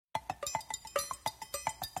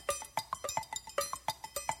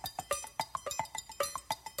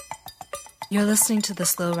You're listening to the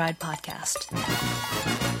Slow Ride Podcast.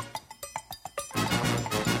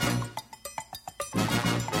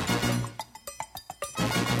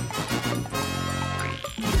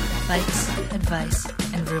 Bikes, advice,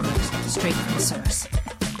 and rumors straight from the source.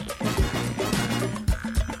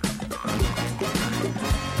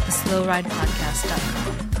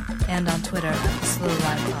 TheSlowRidePodcast.com and on Twitter at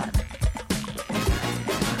TheSlowRidePod.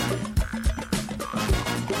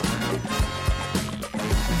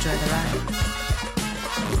 Enjoy the ride.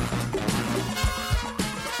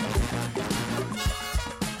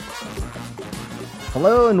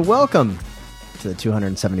 Hello and welcome to the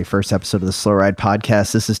 271st episode of the Slow Ride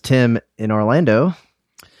Podcast. This is Tim in Orlando.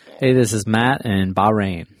 Hey, this is Matt in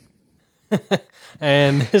Bahrain.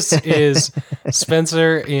 And this is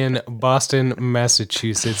Spencer in Boston,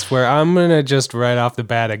 Massachusetts, where I'm going to just right off the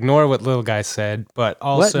bat ignore what little guy said, but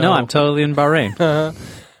also... What? No, I'm totally in Bahrain.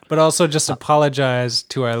 But also just apologize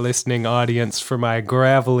to our listening audience for my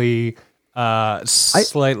gravelly,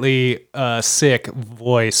 slightly sick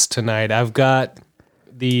voice tonight. I've got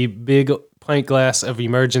the big pint glass of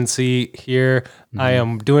emergency here. Mm-hmm. I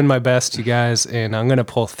am doing my best, you guys, and I'm going to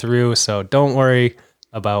pull through, so don't worry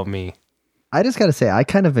about me. I just got to say, I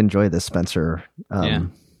kind of enjoy this Spencer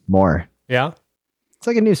more. Yeah? It's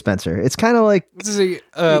like a new Spencer. It's kind of like... This is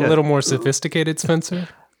a little more sophisticated Spencer.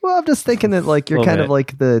 Well, I'm just thinking that like you're kind of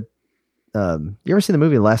like the... you ever seen the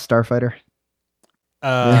movie Last Starfighter?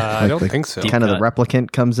 I don't think so. Kind of the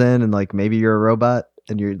replicant comes in and like maybe you're a robot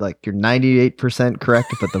and you're 98%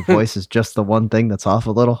 correct, but the voice is just the one thing that's off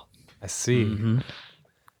a little. I see. Mm-hmm.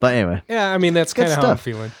 But anyway. Yeah, I mean, that's kind of how I'm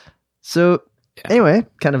feeling. So anyway,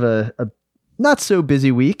 kind of a not so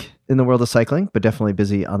busy week in the world of cycling, but definitely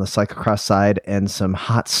busy on the cyclocross side and some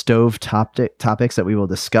hot stove topics that we will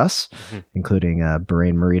discuss, including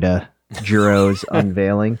Bahrain Merida Giro's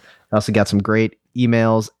unveiling. I also got some great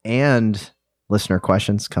emails and listener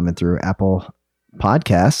questions coming through Apple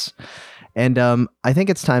Podcasts. And I think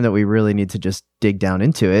it's time that we really need to just dig down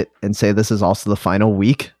into it and say this is also the final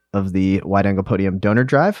week of the Wide Angle Podium Donor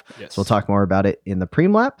Drive. Yes. So we'll talk more about it in the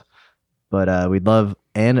Preem Lap. But we'd love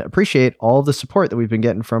and appreciate all the support that we've been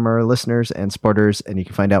getting from our listeners and supporters. And you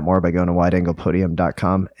can find out more by going to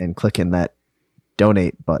wideanglepodium.com and clicking that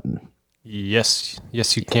donate button. Yes,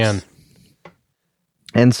 you can.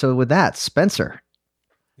 And so with that, Spencer.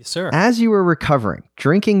 Yes, sir. As you were recovering,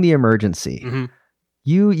 drinking the emergency,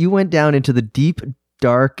 you went down into the deep,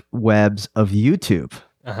 dark webs of YouTube.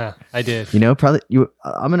 I did. Probably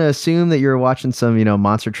I'm going to assume that you're watching some,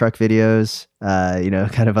 monster truck videos,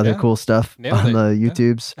 kind of other cool stuff on the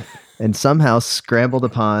YouTubes, and somehow scrambled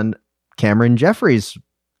upon Cameron Jeffrey's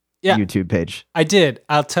YouTube page. I did.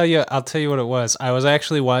 I'll tell you what it was. I was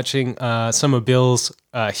actually watching some of Bill's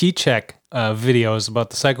heat check videos about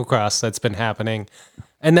the cyclocross that's been happening,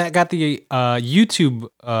 and that got the YouTube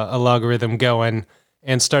algorithm going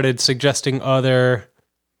and started suggesting other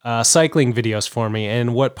cycling videos for me.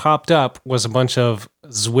 And what popped up was a bunch of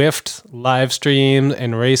Zwift live streams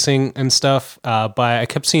and racing and stuff I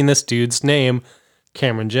kept seeing this dude's name,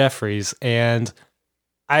 Cameron Jeffries, and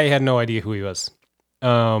I had no idea who he was.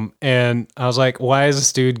 And I was like, why is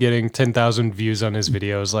this dude getting 10,000 views on his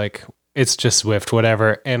videos? Like, it's just Zwift,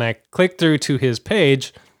 whatever. And I clicked through to his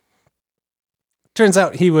page. Turns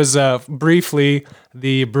out he was briefly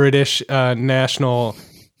the British national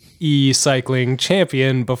e-cycling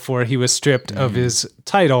champion before he was stripped of his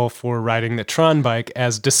title for riding the Tron bike,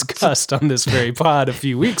 as discussed on this very pod a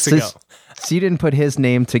few weeks ago. So you didn't put his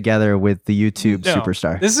name together with the YouTube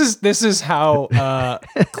superstar. This is how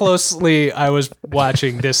closely I was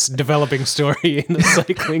watching this developing story in the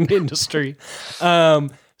cycling industry.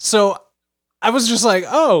 So I was just like,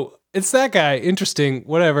 oh, it's that guy. Interesting,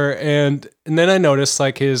 whatever. And then I noticed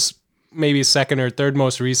like his maybe second or third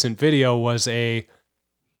most recent video was a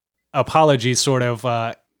apology sort of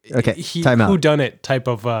whodunit type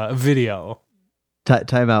of video.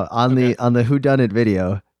 Time out. On the whodunit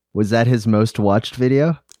video, was that his most watched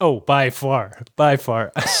video? Oh, by far.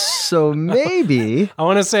 So maybe I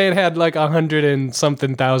want to say it had like 100 and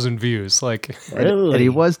something thousand views. Like, really?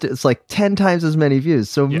 And it's like 10 times as many views.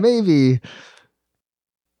 So maybe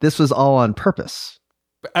this was all on purpose.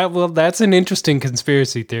 Well, that's an interesting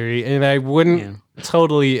conspiracy theory, and I wouldn't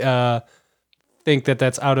totally think that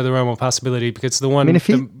that's out of the realm of possibility, because the one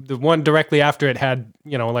the one directly after it had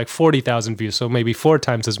like 40,000 views, so maybe 4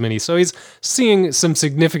 times as many. So he's seeing some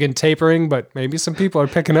significant tapering, but maybe some people are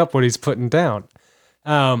picking up what he's putting down.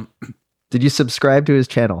 Did you subscribe to his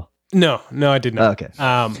channel? No, I did not. Okay.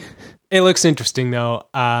 It looks interesting though.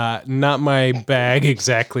 Not my bag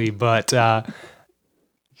exactly, but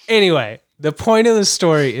anyway, the point of the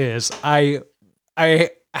story is I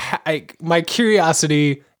my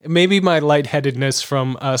curiosity, maybe my lightheadedness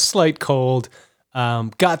from a slight cold,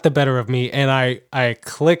 got the better of me, and I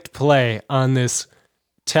clicked play on this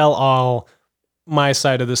tell-all, my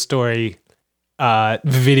side of the story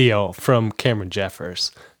video from Cameron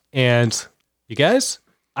Jeffers, and you guys,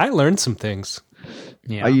 I learned some things.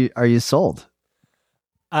 Yeah. Are you sold?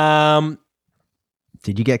 Did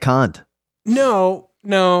you get conned? No.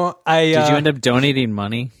 Did you end up donating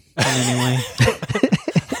money in any way?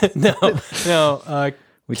 No.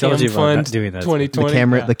 We told you about not doing that.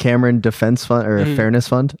 2020. The Cameron Defense Fund or Fairness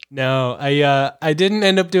Fund? No, I didn't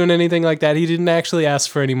end up doing anything like that. He didn't actually ask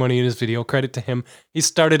for any money in his video. Credit to him. He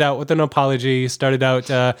started out with an apology. He started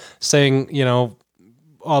out saying,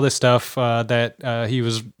 all this stuff that he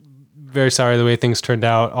was very sorry the way things turned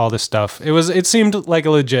out. All this stuff. It seemed like a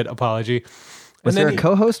legit apology. Was there a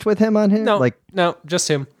co-host with him on here? No, just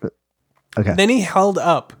him. Okay. Then he held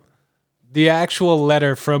up the actual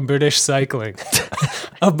letter from British Cycling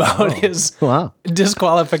about his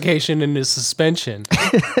disqualification and his suspension.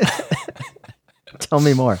 Tell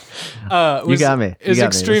me more. You got me. It was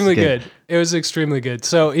extremely good. It was extremely good.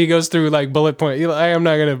 So he goes through like bullet point. I'm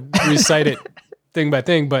not going to recite it thing by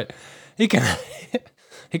thing, but he kind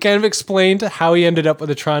of explained how he ended up with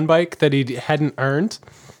a Tron bike that he hadn't earned.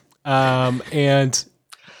 And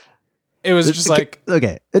it was just like,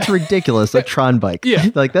 okay, it's ridiculous. A Tron bike. Yeah.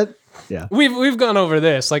 Like that. Yeah. We've gone over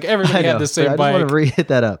this. Like everybody had the same bike. I just want to re-hit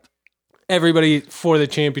that up. Everybody for the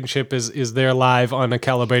championship is there live on a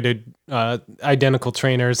calibrated, identical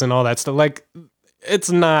trainers and all that stuff. Like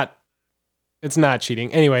it's not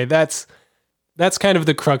cheating. Anyway, that's kind of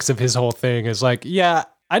the crux of his whole thing is like, yeah,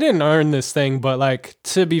 I didn't earn this thing, but like,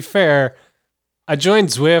 to be fair, I joined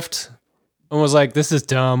Zwift and was like, this is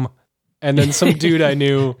dumb. And then some dude I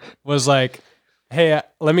knew was like, hey,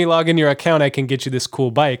 let me log in your account. I can get you this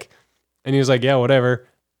cool bike. And he was like, yeah, whatever.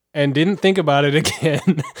 And didn't think about it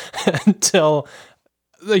again until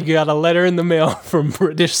you got a letter in the mail from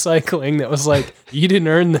British Cycling that was like, you didn't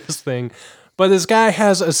earn this thing. But this guy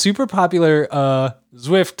has a super popular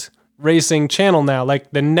Zwift racing channel now.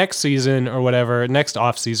 Like the next season or whatever, next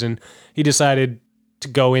off season, he decided to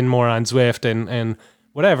go in more on Zwift and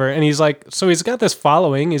whatever. And he's like, so he's got this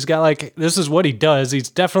following. He's got like, this is what he does.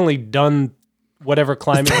 He's definitely done whatever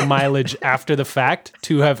climbing mileage after the fact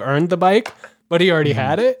to have earned the bike, but he already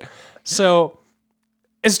had it. So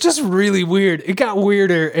it's just really weird. It got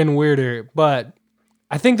weirder and weirder, but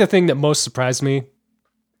I think the thing that most surprised me,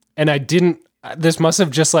 and this must have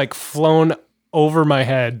just like flown over my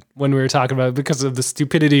head when we were talking about it because of the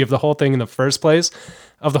stupidity of the whole thing in the first place,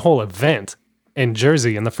 of the whole event in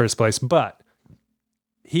Jersey in the first place. But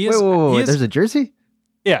he is. Wait, there's a jersey?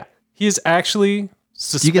 Yeah. He is actually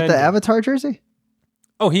suspended. Do you get the Avatar jersey?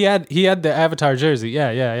 Oh, he had the Avatar jersey.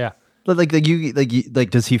 Yeah. But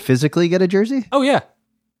does he physically get a jersey? Oh yeah.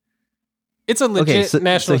 It's a legit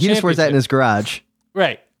national. So he just wears that in his garage,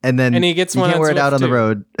 right? And then he gets you one can't wear it out on the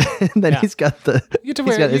road. And then his character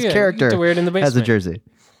has a jersey.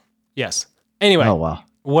 Yes. Anyway. Oh wow.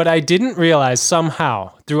 What I didn't realize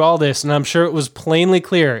somehow through all this, and I'm sure it was plainly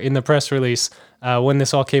clear in the press release when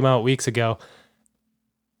this all came out weeks ago,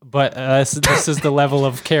 but this is the level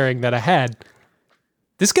of caring that I had.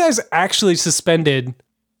 This guy's actually suspended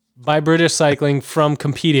by British Cycling from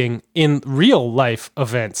competing in real life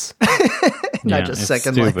events. Not just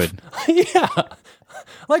second life. Yeah.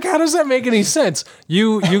 Like, how does that make any sense?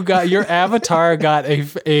 You got your avatar got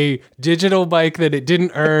a digital bike that it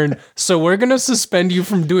didn't earn, so we're gonna suspend you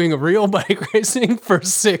from doing a real bike racing for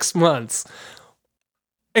 6 months.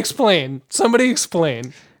 Explain. Somebody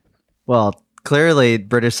explain. Well, clearly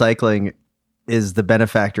British Cycling is the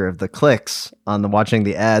benefactor of the clicks on watching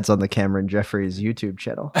the ads on the Cameron Jeffries YouTube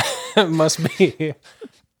channel. It must be.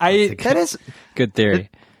 That is good theory.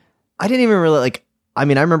 I didn't even really I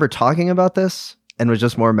remember talking about this and was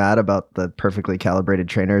just more mad about the perfectly calibrated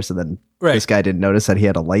trainers, and then this guy didn't notice that he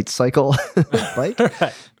had a light cycle bike.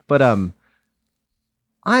 Right. But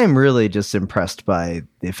I am really just impressed by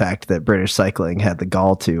the fact that British Cycling had the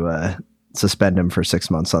gall to suspend him for 6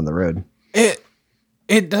 months on the road.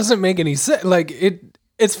 It doesn't make any sense. Like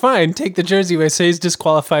it's fine. Take the jersey away. Say he's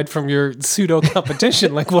disqualified from your pseudo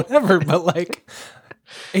competition, like whatever. But like,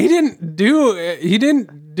 he didn't do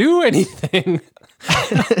anything.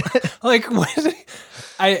 Like what?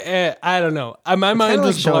 I don't know. My mind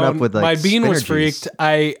was blown. My bean was freaked.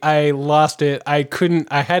 I lost it. I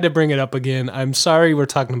had to bring it up again. I'm sorry we're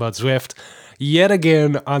talking about Zwift yet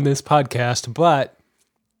again on this podcast, but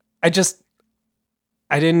I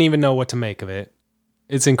didn't even know what to make of it.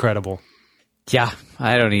 It's incredible. Yeah,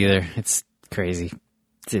 I don't either. It's crazy.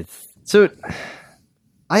 So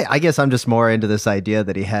I guess I'm just more into this idea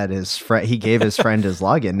that he had he gave his friend his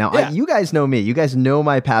login. Now, you guys know me. You guys know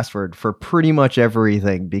my password for pretty much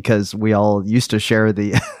everything because we all used to share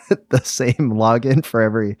the the same login for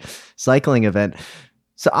every cycling event.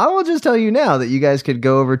 So I will just tell you now that you guys could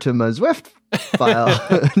go over to my Zwift file.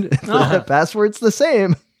 The password's the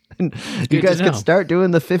same. And you guys could start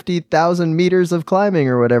doing the 50,000 meters of climbing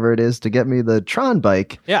or whatever it is to get me the Tron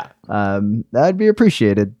bike. Yeah. That'd be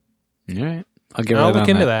appreciated. All right. I'll look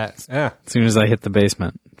into that. Yeah. As soon as I hit the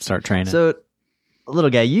basement, start training. So, little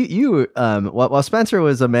guy, you while Spencer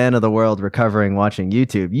was a man of the world recovering watching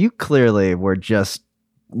YouTube, you clearly were just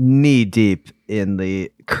knee deep in the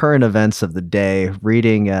current events of the day,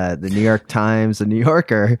 reading the New York Times, the New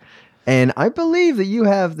Yorker, and I believe that you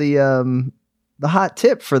have the hot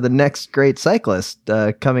tip for the next great cyclist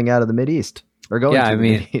coming out of the Mideast or going to the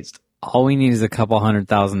Mideast. All we need is a couple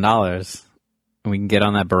 $100,000. And we can get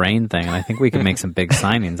on that Bahrain thing, and I think we can make some big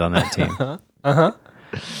signings on that team. Uh-huh.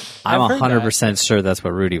 I'm 100% sure that's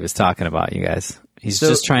what Rudy was talking about, you guys. He's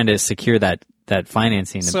just trying to secure that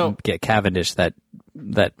financing to get Cavendish that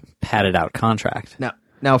padded out contract.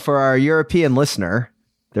 Now, for our European listener,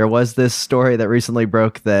 there was this story that recently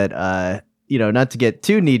broke that, not to get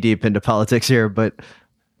too knee deep into politics here, but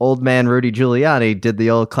old man Rudy Giuliani did the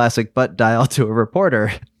old classic butt dial to a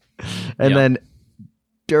reporter. And then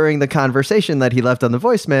during the conversation that he left on the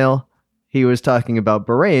voicemail, he was talking about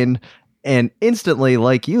Bahrain. And instantly,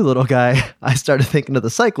 like you, little guy, I started thinking of the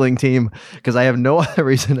cycling team because I have no other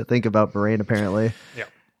reason to think about Bahrain, apparently. Yeah.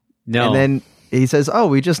 No. And then he says,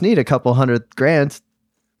 we just need a couple $100,000.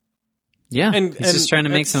 Yeah. He's just trying to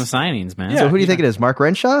make some signings, man. So who do you think it is? Mark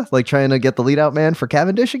Renshaw? Like trying to get the lead out man for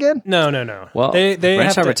Cavendish again? No. Well, they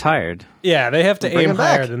Renshaw retired. Yeah, they have to aim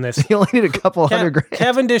higher than this. You only need a couple $100,000.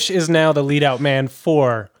 Cavendish is now the lead out man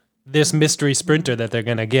for this mystery sprinter that they're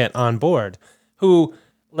going to get on board. Who,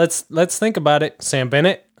 let's think about it. Sam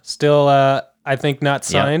Bennett, still, I think, not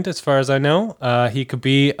signed as far as I know. He could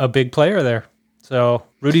be a big player there. So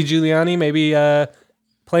Rudy Giuliani maybe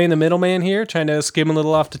playing the middleman here, trying to skim a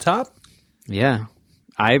little off the top. Yeah,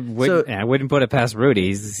 I wouldn't put it past Rudy.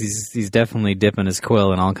 He's definitely dipping his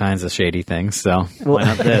quill in all kinds of shady things. So why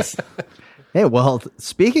not this? Hey, well,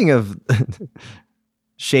 speaking of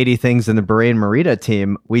shady things in the Bahrain Merida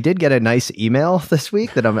team, we did get a nice email this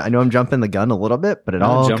week that I know I'm jumping the gun a little bit, but it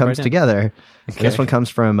all comes together. Okay. This one comes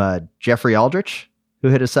from Jeffrey Aldrich, who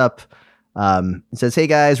hit us up. It says, "Hey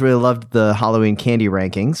guys, really loved the Halloween candy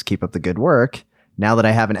rankings. Keep up the good work. Now that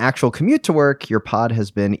I have an actual commute to work, your pod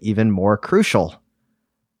has been even more crucial.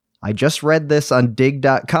 I just read this on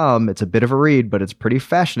dig.com. It's a bit of a read, but it's pretty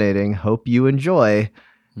fascinating. Hope you enjoy."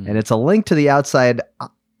 And it's a link to the Outside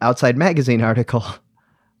Magazine article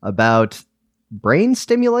about brain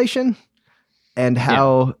stimulation and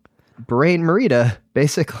how Bahrain Merida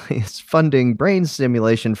basically is funding brain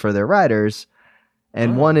stimulation for their riders.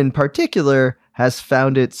 And one in particular has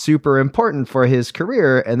found it super important for his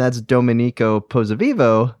career, and that's Domenico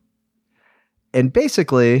Pozzovivo. And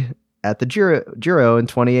basically, at the Giro in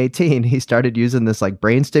 2018, he started using this like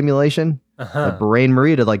brain stimulation that Bahrain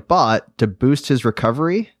Merida bought to boost his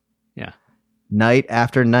recovery. Yeah. Night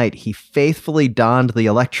after night, he faithfully donned the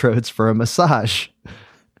electrodes for a massage.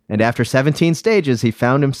 And after 17 stages, he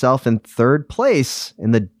found himself in third place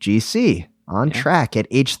in the GC, on track at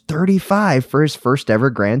age 35 for his first ever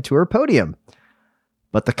Grand Tour podium.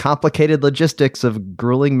 But the complicated logistics of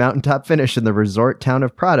grueling mountaintop finish in the resort town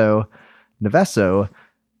of Prado, Noveso,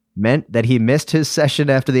 meant that he missed his session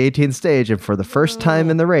after the 18th stage, and for the first time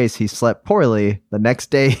in the race, he slept poorly. The next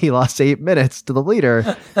day, he lost 8 minutes to the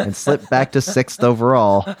leader and slipped back to 6th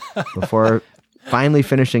overall before finally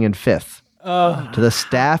finishing in 5th. To the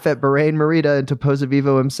staff at Bahrain Merida and to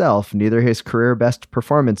Pozzovivo himself, neither his career best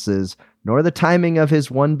performances nor the timing of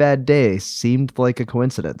his one bad day seemed like a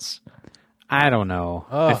coincidence. I don't know.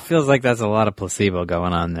 It feels like that's a lot of placebo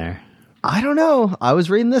going on there. I don't know. I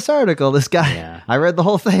was reading this article. This guy, I read the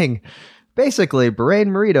whole thing. Basically, Bahrain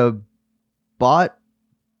Merida bought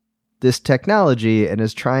this technology and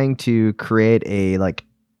is trying to create a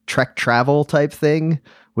Trek travel type thing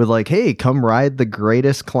with hey, come ride the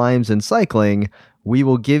greatest climbs in cycling. We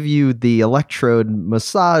will give you the electrode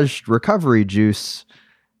massage recovery juice,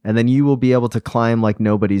 and then you will be able to climb like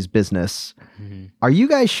nobody's business. Mm-hmm. Are you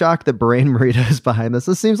guys shocked that Bahrain Merida is behind this?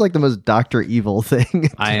 This seems like the most Dr. Evil thing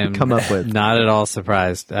to come up with. Not at all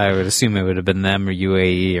surprised. I would assume it would have been them or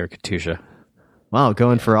UAE or Katusha. Wow,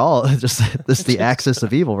 going for all. Just the axis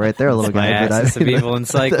of evil right there, little guy. The axis of evil in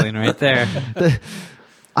cycling right there.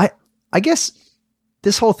 I guess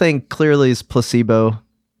this whole thing clearly is placebo,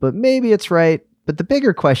 but maybe it's right. But the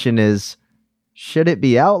bigger question is, should it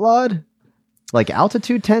be outlawed? like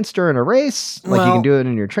altitude tents during a race? Like you can do it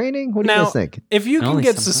in your training? What do you guys think? If you can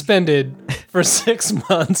get suspended for 6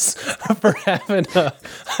 months for having a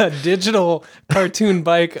digital cartoon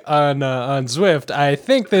bike on Zwift, I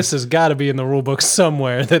think this has got to be in the rule book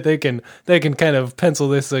somewhere that they can kind of pencil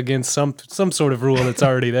this against some sort of rule that's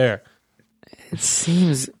already there. It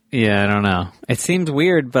seems, I don't know. It seems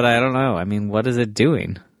weird, but I don't know. I mean, what is it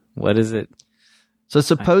doing? What is it? So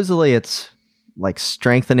supposedly it's like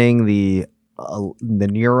strengthening the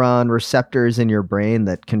neuron receptors in your brain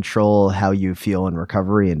that control how you feel in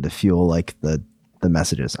recovery and to fuel like the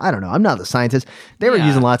messages. I don't know. I'm not the scientist. They were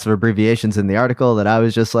using lots of abbreviations in the article that I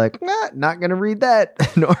was just like, not going to read that,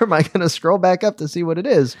 nor am I going to scroll back up to see what it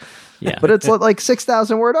is. Yeah. But it's like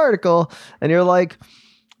 6,000 word article. And you're like,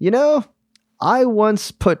 I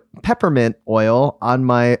once put peppermint oil on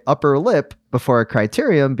my upper lip before a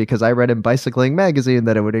criterium because I read in Bicycling magazine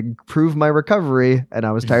that it would improve my recovery, and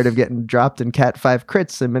I was tired of getting dropped in Cat 5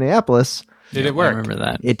 crits in Minneapolis. Did it work? I remember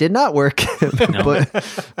that. It did not work,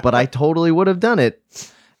 but I totally would have done it.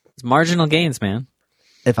 It's marginal gains, man.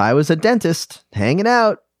 If I was a dentist hanging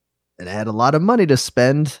out and I had a lot of money to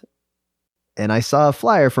spend, and I saw a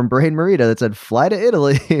flyer from Brain Merida that said, fly to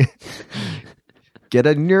Italy, get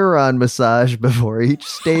a neuron massage before each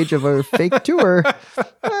stage of a fake tour.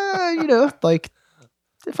 Like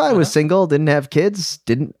if I was single, didn't have kids,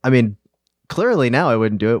 clearly now I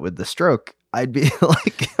wouldn't do it with the stroke. I'd be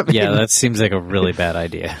like, that seems like a really bad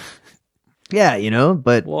idea. Yeah,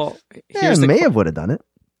 but Mayev would have done it.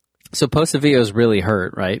 So Posavio's really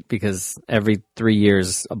hurt, right? Because every 3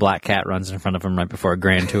 years a black cat runs in front of him right before a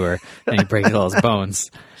grand tour and he breaks all his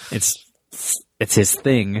bones. It's his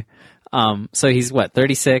thing. So he's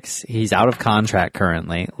 36? He's out of contract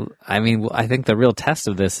currently. I mean, I think the real test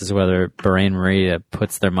of this is whether Bahrain Merida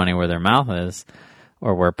puts their money where their mouth is,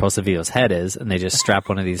 or where Posavio's head is, and they just strap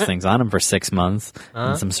one of these things on him for 6 months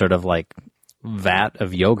in some sort of like vat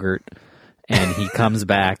of yogurt, and he comes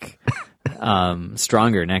back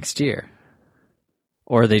stronger next year.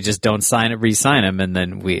 Or they just don't re-sign him, and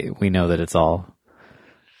then we know that it's all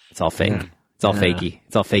fake. It's all fakey.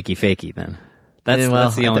 It's all fakey then.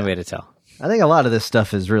 That's the only way to tell. I think a lot of this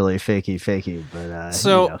stuff is really fakey,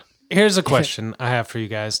 but here's a question I have for you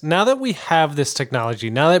guys. Now that we have this technology,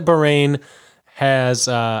 now that Bahrain has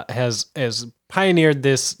pioneered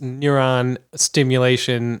this neuron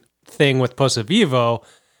stimulation thing with Posavivo,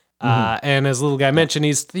 and as little guy mentioned,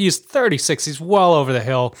 he's 36. He's well over the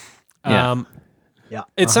hill.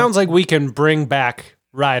 It sounds like we can bring back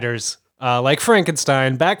riders like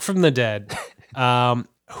Frankenstein back from the dead.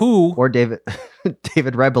 Or David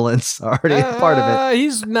Rebelance already a part of it.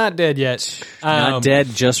 He's not dead yet. Not dead.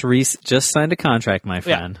 Just signed a contract, my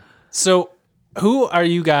friend. Yeah. So, who are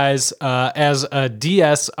you guys as a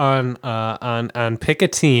DS on pick a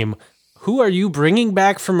team? Who are you bringing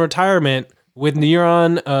back from retirement with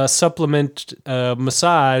neuron supplement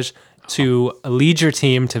massage to lead your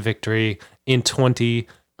team to victory in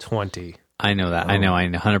 2020? I know that. I know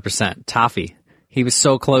 100%. Toffee. He was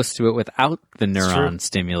so close to it without the neuron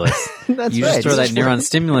stimulus. That's you right. just throw that neuron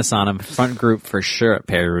stimulus on him, front group for sure at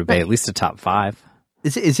Paris-Roubaix, at least a top 5.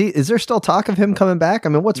 Is there still talk of him coming back? I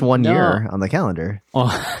mean, what's 1 year on the calendar? Well,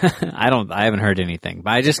 I haven't heard anything,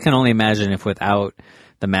 but I just can only imagine if without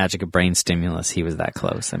the magic of brain stimulus, he was that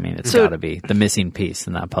close. I mean, it's got to be the missing piece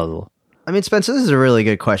in that puzzle. I mean, Spencer, this is a really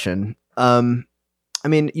good question. I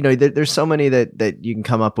mean, there's so many that you can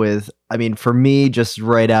come up with. I mean, for me, just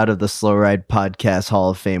right out of the Slow Ride Podcast Hall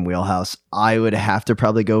of Fame wheelhouse, I would have to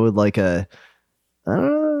probably go with like I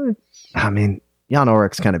mean, Jan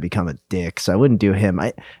Ulrich's kind of become a dick, so I wouldn't do him.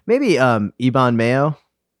 Maybe Iban Mayo.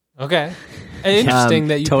 Okay. Interesting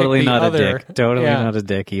that you totally picked the not other. A dick. Totally not a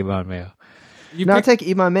dick, Iban Mayo. I'll take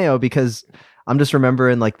Iban Mayo because I'm just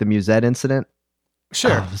remembering like the Musette incident.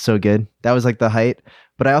 Sure. Oh, so good. That was like the height.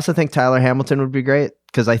 But I also think Tyler Hamilton would be great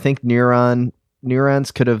because I think neurons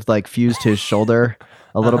could have like fused his shoulder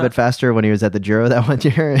a little bit faster when he was at the Giro that 1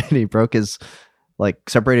 year, and he broke his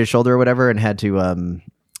separated his shoulder or whatever, and had to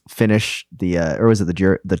finish the or was it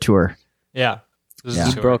the Tour? Yeah.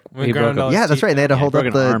 He broke up. Yeah, that's right. They had to hold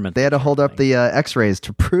up the X-rays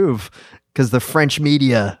to prove, because the French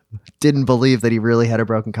media didn't believe that he really had a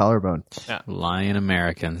broken collarbone. Yeah. Lying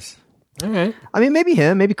Americans. All right. I mean, maybe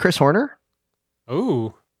him, maybe Chris Horner.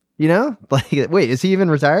 Ooh. Wait, is he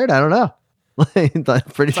even retired? I don't know. I'm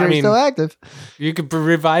pretty sure he's still active. You could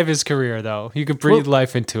revive his career, though. You could breathe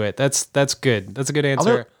life into it. That's good. That's a good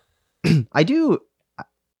answer. I do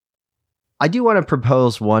want to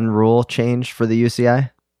propose one rule change for the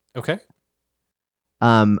UCI. Okay.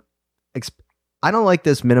 I don't like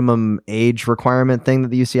this minimum age requirement thing that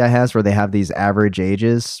the UCI has, where they have these average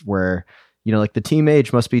ages where like the team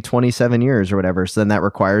age must be 27 years or whatever. So then that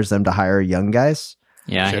requires them to hire young guys.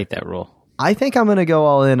 Yeah, I hate that rule. I think I'm going to go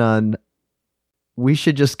all in on, we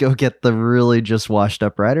should just go get the really just washed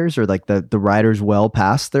up riders, or like the riders well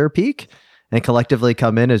past their peak, and collectively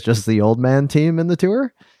come in as just the old man team in the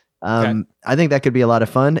tour. I think that could be a lot of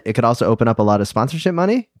fun. It could also open up a lot of sponsorship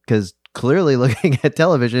money, because clearly looking at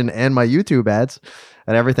television and my YouTube ads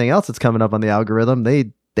and everything else that's coming up on the algorithm,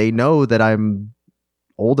 they know that I'm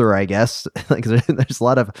older, I guess. Like there's a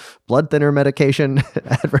lot of blood thinner medication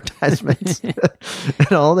advertisements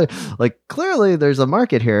and all the, like, clearly there's a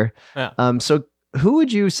market here. Yeah. So who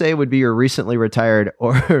would you say would be your recently retired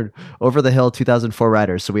or over the hill 2004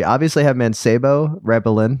 riders? So we obviously have Mancebo,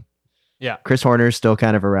 Rebellin. Yeah. Chris Horner's still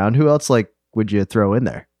kind of around. Who else would you throw in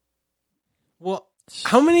there? Well,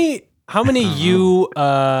 how many I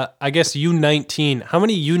guess U19, how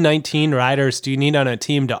many U19 riders do you need on a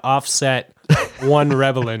team to offset one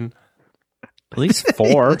Rebellin? At least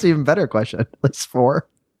 4. That's an even better question. At least 4.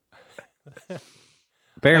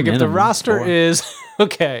 Bare Like minimum, if the roster 4. is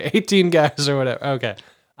 18 guys or whatever. Okay.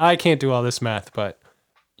 I can't do all this math, but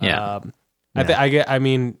Yeah. I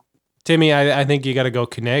mean, Timmy, I think you got to go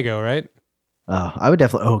Cunego, right? Oh, I would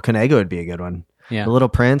definitely. Oh, Cunego would be a good one. Yeah. The Little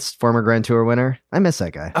Prince, former Grand Tour winner. I miss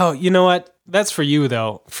that guy. Oh, you know what? That's for you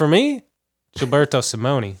though. For me, Gilberto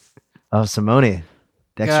Simoni. Oh, Simone,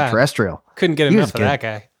 the God. extraterrestrial. Couldn't get He enough was of good. that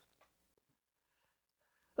guy.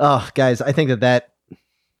 Oh, guys, I think that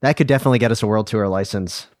could definitely get us a World Tour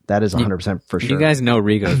license. That is 100% for sure. You guys know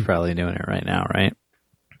Rigo's probably doing it right now, right?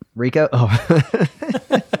 Rico? Oh.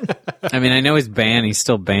 I mean, I know he's banned. He's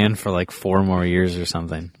still banned for like 4 more years or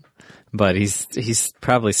something. But he's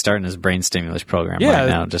probably starting his brain stimulus program right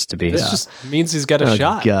now just to be. This just means he's got a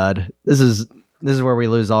shot. God. This is where we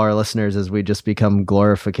lose all our listeners, as we just become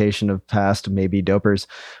glorification of past maybe dopers.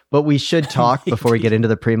 But we should talk before we get into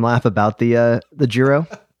the preem lap about the Giro.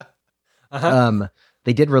 Uh-huh.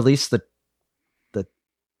 They did release the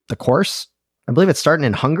course. I believe it's starting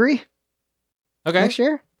in Hungary Okay. next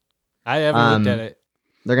year. I haven't looked at it.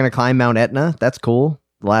 They're going to climb Mount Etna. That's cool.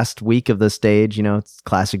 Last week of the stage, it's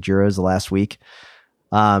classic Giro's the last week.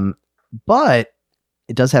 But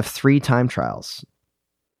it does have 3 time trials,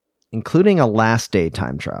 including a last day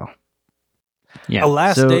time trial. Yeah. A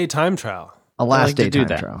last day time trial. A last like to day do time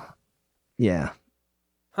that. trial. Yeah.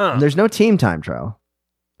 Huh. There's no team time trial.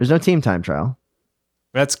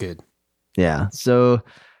 That's good. Yeah. So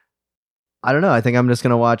I don't know. I think I'm just going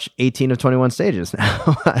to watch 18 of 21 stages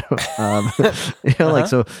now.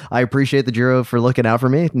 So I appreciate the Giro for looking out for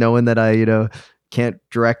me, knowing that I, can't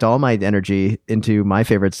direct all my energy into my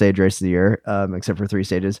favorite stage race of the year, except for 3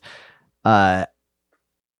 stages. I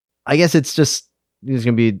guess it's going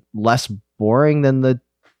to be less boring than the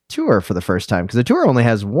Tour for the first time, because the Tour only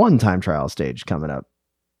has 1 time trial stage coming up.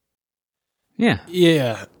 Yeah.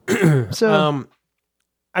 Yeah. So,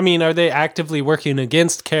 I mean, are they actively working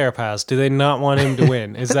against Carapaz? Do they not want him to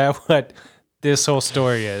win? Is that what this whole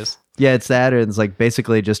story is? yeah, it's that, and it's like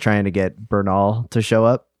basically just trying to get Bernal to show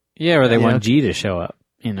up. Yeah, or they Yeah. want G to show up,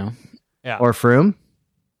 Yeah. Or Froome.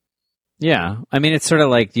 Yeah. I mean, it's sort of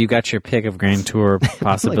like you got your pick of Grand Tour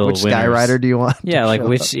possible Like which winners. Sky Rider do you want? Yeah, to like show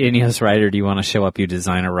which up? Ineos rider do you want to show up? You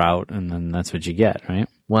design a route, and then that's what you get, right?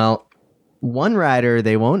 Well, one rider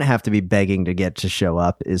they won't have to be begging to get to show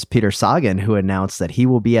up is Peter Sagan, who announced that he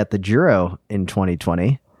will be at the Giro in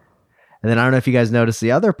 2020. And then I don't know if you guys noticed,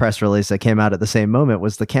 the other press release that came out at the same moment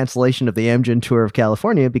was the cancellation of the Amgen Tour of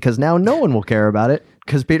California, because now no one will care about it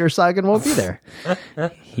because Peter Sagan won't be there.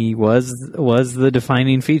 He was the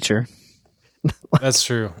defining feature. That's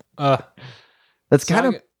true. That's kind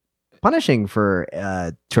of punishing for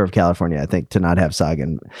Tour of California, I think, to not have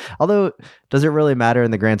Sagan. Although, does it really matter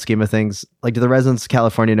in the grand scheme of things? Like, do the residents of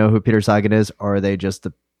California know who Peter Sagan is, or are they just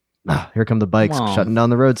here come the bikes shutting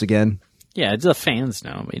down the roads again? Yeah, the fans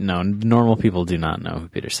know. But no, normal people do not know who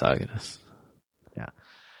Peter Sagan is. Yeah.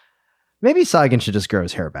 Maybe Sagan should just grow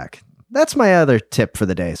his hair back. That's my other tip for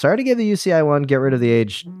the day. So I already gave the UCI one, get rid of the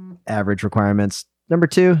age average requirements. Number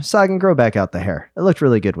 2, Sagan, grow back out the hair. It looked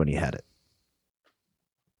really good when he had it.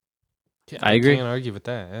 Yeah, I agree. Can't argue with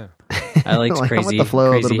that. Yeah. I liked I crazy, want the flow,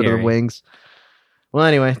 a crazy little bit of hairy. the wings. Well,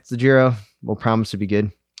 anyway, it's the Giro. We'll promise to be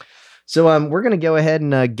good. So we're going to go ahead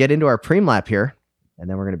and get into our preem lap here. And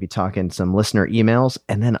then we're going to be talking some listener emails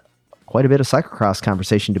and then quite a bit of cyclocross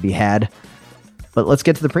conversation to be had. But let's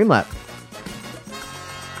get to the preem lap.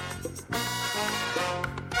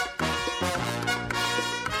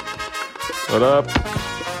 What up?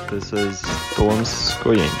 This is Storm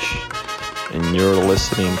Skoyinch, and you're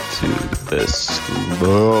listening to the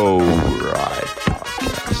Slow Ride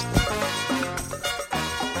Podcast.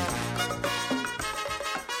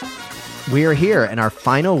 We are here in our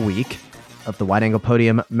final week of the Wide Angle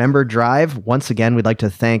Podium member drive. Once again, we'd like to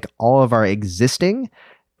thank all of our existing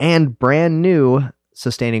and brand new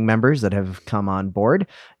sustaining members that have come on board.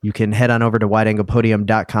 You can head on over to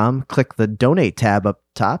wideanglepodium.com, click the donate tab up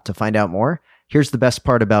top to find out more. Here's the best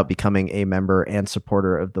part about becoming a member and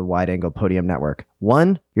supporter of the Wide Angle Podium Network.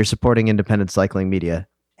 One, you're supporting independent cycling media,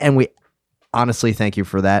 and we honestly thank you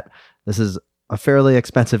for that. This is a fairly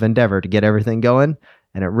expensive endeavor to get everything going,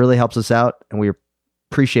 and it really helps us out, and we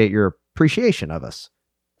appreciate your appreciation of us.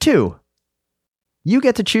 Two, you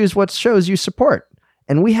get to choose what shows you support.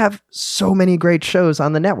 And we have so many great shows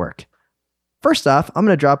on the network. First off, I'm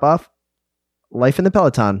going to drop off Life in the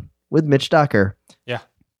Peloton with Mitch Docker. Yeah.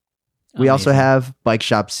 We also have Bike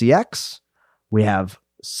Shop CX. We have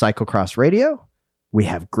Cyclocross Radio. We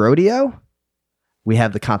have Grodio. We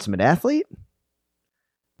have The Consummate Athlete.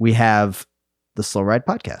 We have the Slow Ride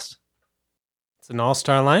Podcast. It's an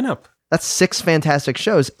all-star lineup. That's 6 fantastic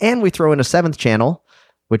shows. And we throw in a 7th channel,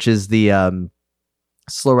 which is the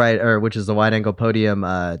Slow Ride, or which is the Wide Angle Podium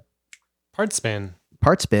Part Spin,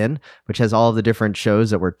 which has all of the different shows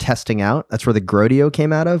that we're testing out. That's where the Grodio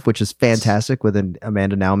came out of, which is fantastic, with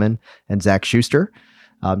Amanda Nauman and Zach Schuster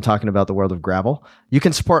talking about the world of gravel. You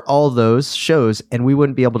can support all of those shows, and we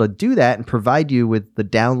wouldn't be able to do that and provide you with the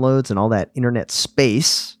downloads and all that internet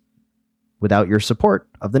space without your support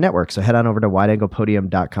of the network. So head on over to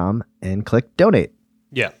wideanglepodium.com and click donate.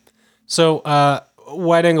 Yeah. So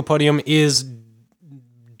Wide Angle Podium is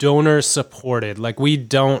donor supported. Like, we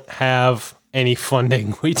don't have any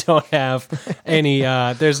funding. We don't have any,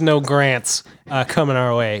 there's no grants coming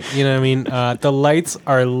our way. You know what I mean? The lights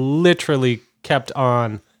are literally kept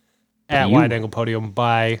on at Wide Angle Podium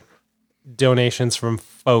by donations from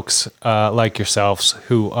folks like yourselves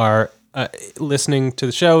who are listening to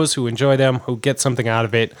the shows, who enjoy them, who get something out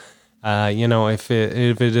of it. If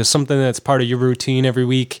it is something that's part of your routine every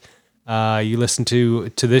week, you listen to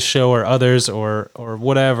this show or others or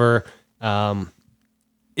whatever,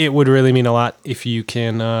 it would really mean a lot if you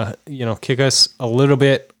can, kick us a little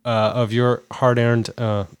bit of your hard-earned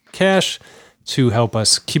cash to help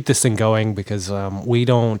us keep this thing going, because we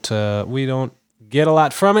don't get a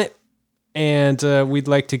lot from it, and we'd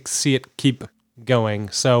like to see it keep going.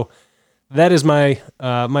 So that is my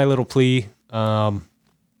little plea. I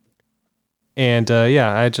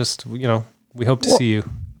just, we hope to see you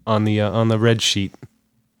on the red sheet.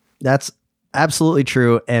 That's absolutely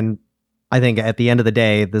true. And I think at the end of the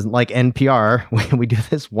day, like NPR, we do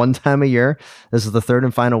this one time a year. This is the 3rd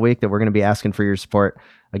and final week that we're going to be asking for your support.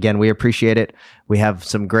 Again, we appreciate it. We have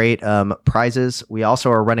some great prizes. We also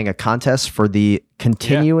are running a contest for the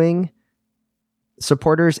continuing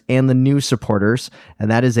supporters and the new supporters. And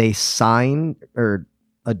that is a sign or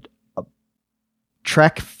a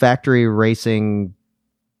Trek Factory Racing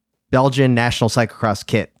Belgian National Cyclocross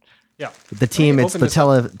kit. Yeah. The team, it's the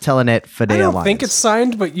Telenet Fidea I don't Alliance. think it's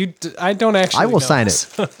signed, but I don't actually I will know sign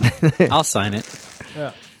this. it. I'll sign it.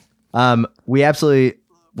 Yeah.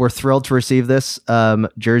 We're thrilled to receive this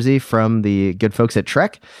jersey from the good folks at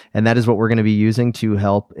Trek, and that is what we're going to be using to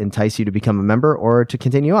help entice you to become a member or to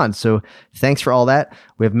continue on. So thanks for all that.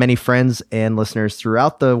 We have many friends and listeners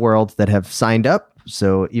throughout the world that have signed up.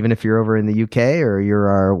 So even if you're over in the UK or you're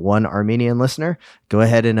our one Armenian listener, go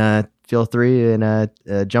ahead and feel free and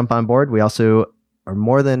jump on board. We also are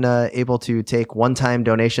more than able to take one-time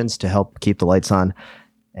donations to help keep the lights on.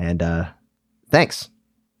 And thanks.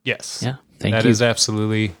 Yes. Yeah. Thank That you. is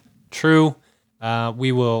absolutely true.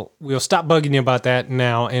 We'll stop bugging you about that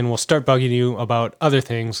now, and we'll start bugging you about other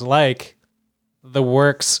things like the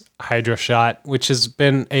Works Hydro Shot, which has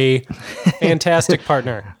been a fantastic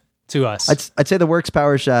partner to us. I'd say the Works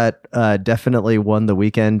Power Shot definitely won the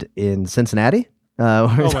weekend in Cincinnati. We're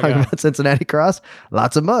talking about Cincinnati Cross,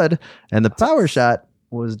 lots of mud, and the Power Shot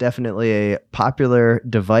was definitely a popular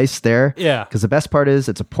device there. Yeah. Because the best part is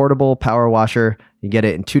it's a portable power washer. You get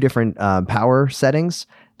it in 2 different power settings.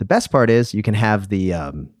 The best part is you can have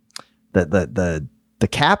the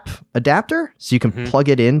cap adapter, so you can plug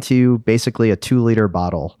it into basically a 2-liter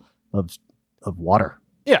bottle of water.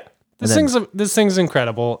 Yeah. This thing's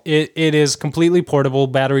incredible. It is completely portable,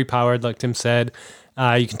 battery powered, like Tim said.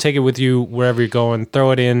 You can take it with you wherever you're going,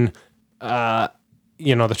 throw it in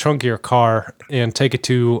the trunk of your car and take it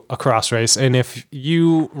to a cross race. And if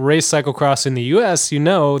you race cyclocross in the US, you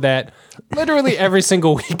know that literally every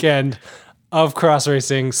single weekend of cross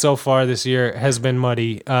racing so far this year has been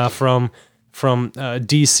muddy, from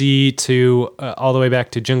DC to all the way back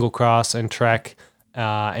to Jingle Cross and Trek,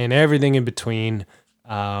 and everything in between.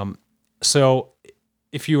 So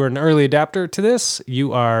if you are an early adapter to this,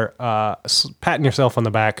 you are patting yourself on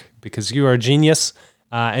the back because you are a genius.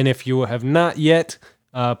 And if you have not yet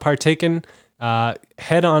partaken,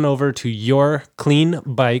 head on over to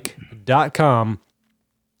yourcleanbike.com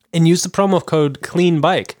and use the promo code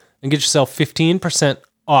CLEANBIKE and get yourself 15%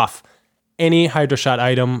 off any HydroShot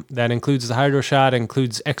item. That includes the HydroShot,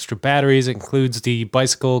 includes extra batteries, includes the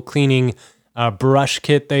bicycle cleaning brush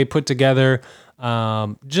kit they put together.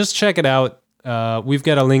 Just check it out. We've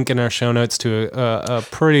got a link in our show notes to a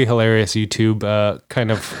pretty hilarious YouTube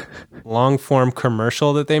kind of long form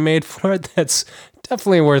commercial that they made for it. That's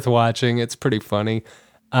definitely worth watching. It's pretty funny.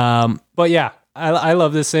 But yeah, I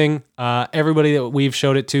love this thing. Everybody that we've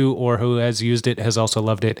showed it to or who has used it has also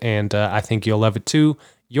loved it. And I think you'll love it too.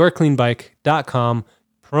 yourcleanbike.com,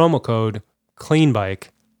 promo code CLEANBIKE,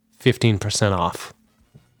 15% off.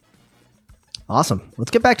 Awesome.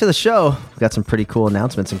 Let's get back to the show. We've got some pretty cool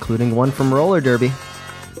announcements, including one from Roller Derby.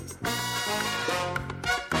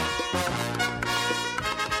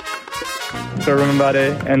 So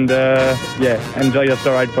everybody, and enjoy your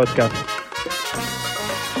Slow Ride podcast.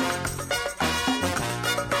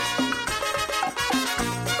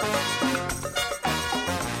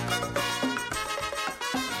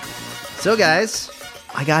 So guys,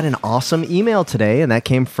 I got an awesome email today, and that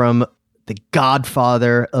came from the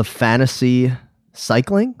godfather of fantasy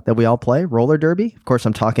cycling that we all play, Roller Derby. Of course,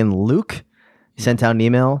 I'm talking Luke. He sent out an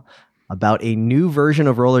email about a new version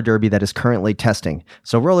of Roller Derby that is currently testing.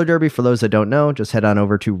 So Roller Derby, for those that don't know, just head on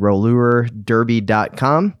over to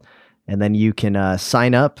rollerderby.com, and then you can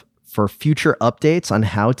sign up for future updates on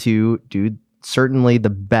how to do certainly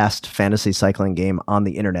the best fantasy cycling game on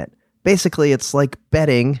the internet. Basically, it's like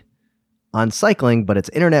betting on cycling, but it's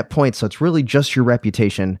internet points, so it's really just your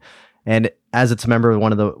reputation. And as it's a member of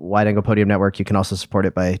one of the Wide Angle Podium Network, you can also support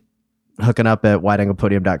it by hooking up at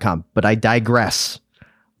wideanglepodium.com. But I digress.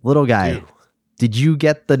 Little guy, did you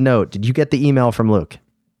get the note? Did you get the email from Luke?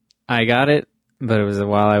 I got it, but it was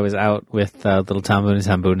while I was out with little Tom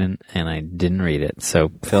Boonen, and I didn't read it. So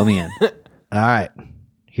fill me in. All right.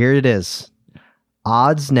 Here it is.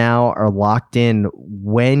 Odds now are locked in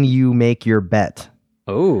when you make your bet.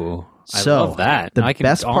 Oh, I So, love that. the I can,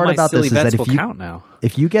 best all part my about silly this is that bets if will you- count now.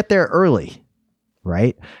 If you get there early,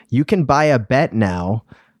 right, you can buy a bet now,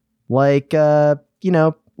 like,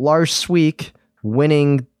 Lars Sweek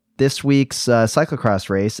winning this week's cyclocross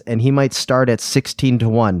race, and he might start at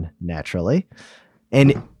 16-1 naturally.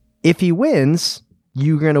 And if he wins,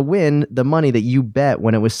 you're going to win the money that you bet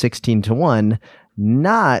when it was 16-1,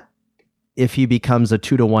 not if he becomes a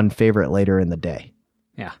 2-1 favorite later in the day.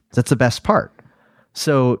 Yeah. That's the best part.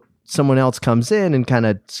 So someone else comes in and kind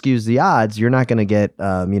of skews the odds, you're not going to get,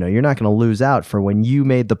 you're not going to lose out for when you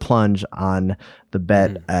made the plunge on the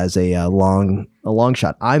bet as a long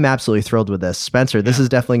shot. I'm absolutely thrilled with this. Spencer, this is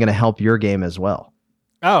definitely going to help your game as well.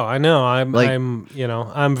 Oh, I know. I'm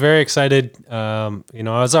very excited. I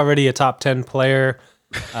was already a top 10 player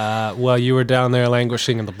while you were down there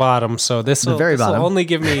languishing in the bottom. So this will only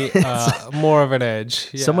give me more of an edge.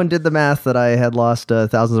 Yeah. Someone did the math that I had lost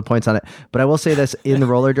thousands of points on it. But I will say this, in the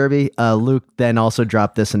Roller Derby, Luke then also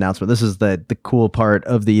dropped this announcement. This is the cool part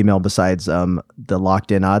of the email besides the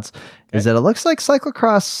locked in odds, is that it looks like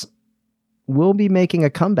cyclocross will be making a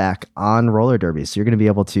comeback on Roller Derby. So you're going to be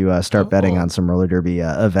able to start betting on some Roller Derby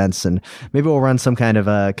events, and maybe we'll run some kind of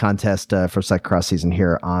a contest for cyclocross season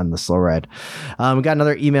here on the Slow Ride. We got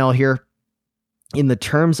another email here in the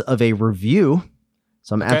terms of a review.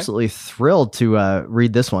 So I'm absolutely thrilled to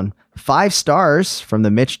read this one. 5 stars from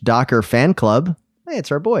the Mitch Docker fan club. Hey,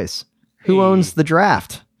 it's our boys. Who owns the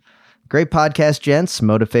draft? Great podcast, gents.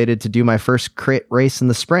 Motivated to do my first crit race in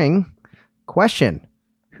the spring. Question.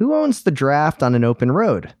 Who owns the draft on an open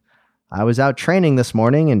road? I was out training this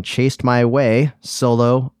morning and chased my way,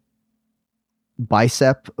 solo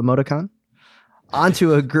bicep emoticon,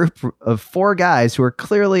 onto a group of 4 guys who were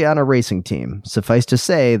clearly on a racing team. Suffice to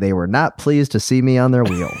say, they were not pleased to see me on their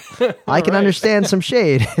wheel. I can understand some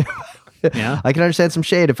shade. I can understand some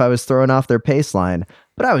shade if I was throwing off their pace line,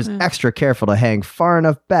 but I was extra careful to hang far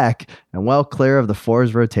enough back and well clear of the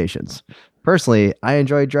 4's rotations. Personally, I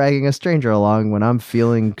enjoy dragging a stranger along when I'm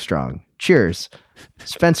feeling strong. Cheers.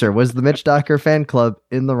 Spencer, was the Mitch Docker fan club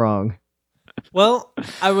in the wrong? Well,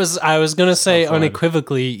 I was going to say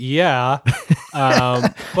unequivocally, yeah.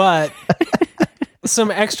 But some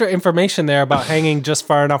extra information there about hanging just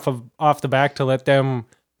far enough off the back to let them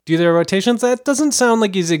do their rotations. That doesn't sound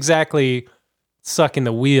like he's exactly sucking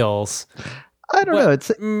the wheels. I don't know.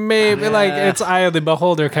 It's maybe like it's eye of the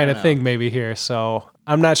beholder kind of thing maybe here. So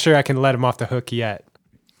I'm not sure I can let him off the hook yet.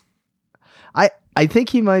 I think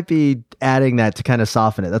he might be adding that to kind of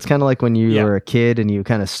soften it. That's kind of like when you were a kid and you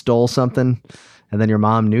kind of stole something and then your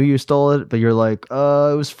mom knew you stole it, but you're like,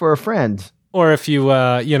 it was for a friend. Or if you,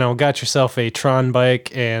 got yourself a Tron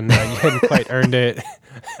bike and you hadn't quite earned it.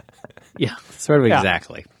 Yeah, sort of Yeah.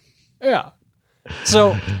 exactly. Yeah.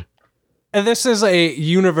 So, and this is a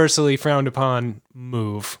universally frowned upon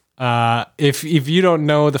move. If you don't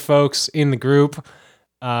know the folks in the group,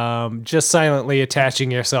 just silently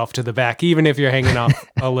attaching yourself to the back, even if you're hanging off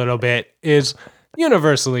a little bit, is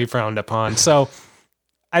universally frowned upon. So,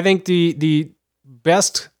 I think the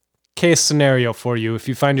best case scenario for you, if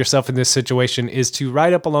you find yourself in this situation, is to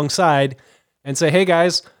ride up alongside and say, "Hey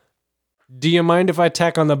guys, do you mind if I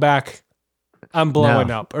tack on the back? I'm blowing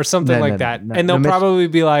No. up," or something No, like no, that. no, and they'll no, Mitch- probably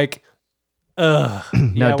be like, "Ugh,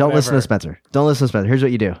 No, yeah, don't listen whatever." to Spencer. Don't listen to Spencer. Here's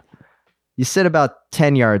what you do. You sit about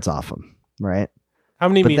 10 yards off him, right? How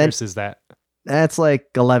many But then- meters is that? That's like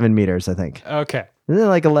 11 meters, I think. Okay. And then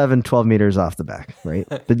like 11, 12 meters off the back, right?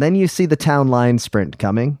 But then you see the town line sprint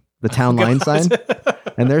coming, the town line sign,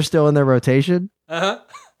 and they're still in their rotation. Uh-huh.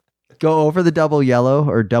 Go over the double yellow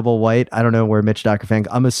or double white. I don't know where Mitch Docker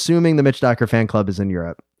I'm assuming the Mitch Docker fan club is in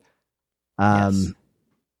Europe. Yes.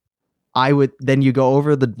 I would then you go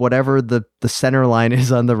over the whatever the center line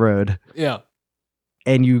is on the road Yeah.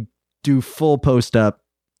 and you do full post up,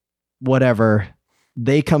 whatever.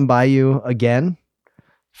 They come by you again,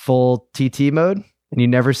 full TT mode, and you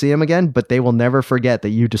never see them again, but they will never forget that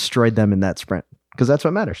you destroyed them in that sprint because that's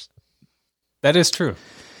what matters. That is true.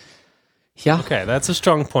 Yeah. Okay, that's a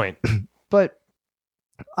strong point. But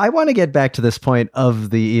I want to get back to this point of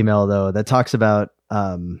the email though that talks about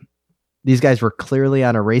these guys were clearly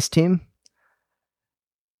on a race team.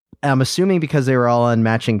 I'm assuming because they were all on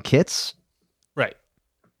matching kits. Right.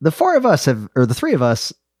 The four of us have, or the three of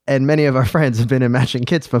us, and many of our friends have been in matching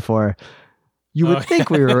kits before. You would Oh. think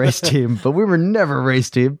we were a race team, but we were never a race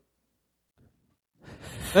team.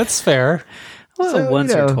 That's fair. Well, So,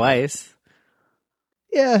 once you know, or twice.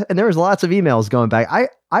 Yeah, and there was lots of emails going back.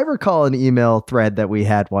 I recall an email thread that we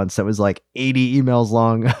had once that was like 80 emails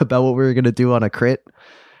long about what we were going to do on a crit.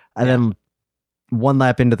 And then one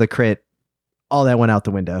lap into the crit, all that went out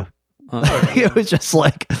the window. It was just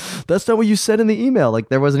like, that's not what you said in the email. Like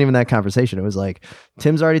there wasn't even that conversation. It was like,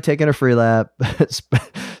 Tim's already taken a free lap.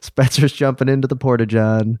 Spencer's jumping into the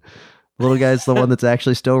Porta-John. Little guy's the one that's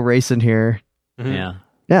actually still racing here. Mhm. Yeah.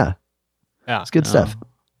 Yeah, Yeah. it's good stuff.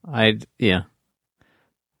 Yeah.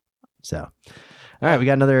 So, all right, we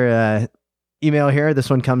got another email here. This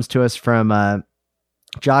one comes to us from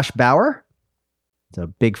Josh Bauer. It's a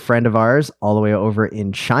big friend of ours all the way over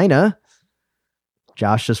in China.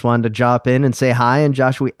 Josh just wanted to drop in and say hi. And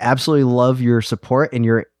Josh, we absolutely love your support and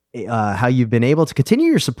your how you've been able to continue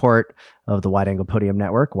your support of the Wide Angle Podium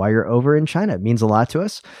Network while you're over in China. It means a lot to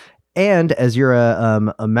us. And as you're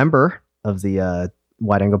a member of the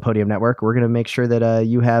Wide Angle Podium Network, we're going to make sure that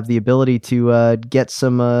you have the ability to get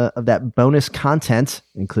some of that bonus content,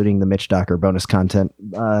 including the Mitch Docker bonus content.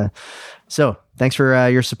 So thanks for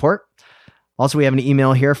your support. Also, we have an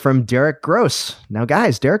email here from Derek Gross. Now,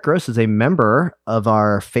 guys, Derek Gross is a member of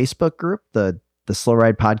our Facebook group, the Slow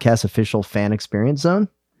Ride Podcast Official Fan Experience Zone.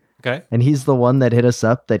 Okay. And he's the one that hit us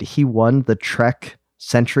up that he won the Trek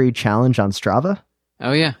Century Challenge on Strava.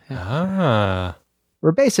 Oh, yeah. Ah.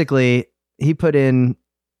 Where basically he put in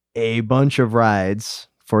a bunch of rides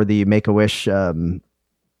for the Make-A-Wish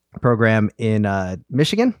program in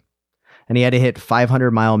Michigan, and he had to hit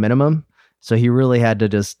 500-mile minimum. So he really had to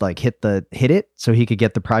just like hit it so he could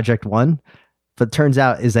get the project won. But it turns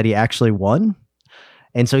out is that he actually won.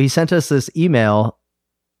 And so he sent us this email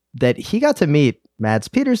that he got to meet Mads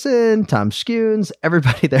Peterson, Tom Skunes,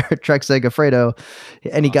 everybody there at Trek Segafredo,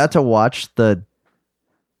 and he got to watch the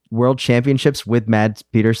World Championships with Mads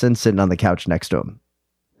Peterson sitting on the couch next to him.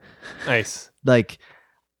 Nice. Like,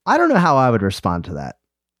 I don't know how I would respond to that.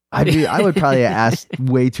 I would probably ask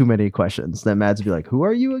way too many questions. That Mads would be like, "Who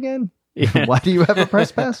are you again? Yeah. Why do you have a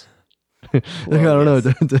press pass?" Like, I don't know.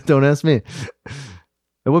 Don't ask me.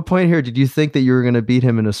 At what point here did you think that you were going to beat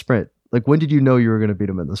him in a sprint? Like, when did you know you were going to beat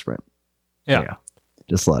him in the sprint? Yeah.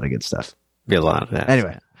 Just a lot of good stuff. Be a lot of that.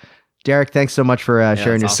 Anyway, Derek, thanks so much for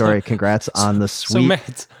sharing your that's story. awesome. Congrats on the So sweet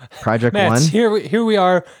Mads, Project Mads, One. here we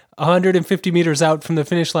are, 150 meters out from the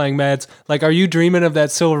finish line, Mads. Like, are you dreaming of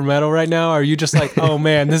that silver medal right now? Or are you just like, oh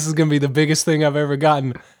man, this is gonna be the biggest thing I've ever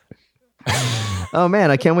gotten? Oh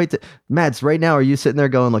man, I can't wait to Mads, right now are you sitting there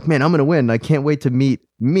going like, "Man, I'm going to win. I can't wait to meet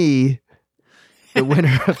me, the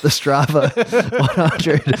winner of the Strava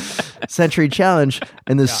 100 Century Challenge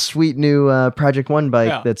and this sweet new Project One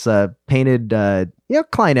bike that's painted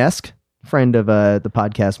Klein-esque." Friend of the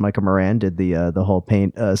podcast, Michael Moran, did the whole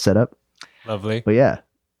paint setup. Lovely. But yeah,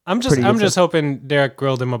 I'm pretty good just hoping Derek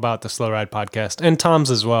grilled him about the Slow Ride podcast and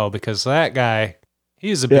Tom's as well, because that guy,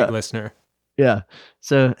 he's a big listener. Yeah.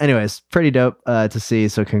 So, anyways, pretty dope to see.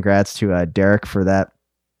 So, congrats to Derek for that.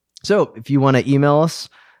 So, if you want to email us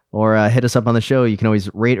or hit us up on the show, you can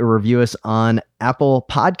always rate or review us on Apple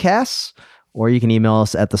Podcasts, or you can email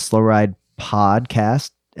us at the Slow Ride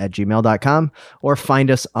Podcast at gmail.com, or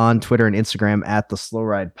find us on Twitter and Instagram at the Slow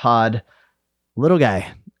Ride Pod. Little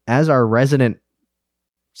guy, as our resident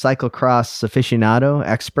cyclocross aficionado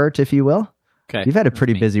expert, if you will, Okay, you've had a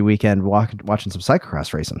pretty busy weekend watching some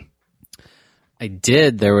cyclocross racing. I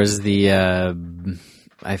did. There was the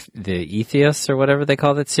Ethos or whatever they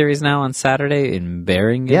call that series now on Saturday in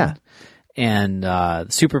Beringen. Yeah.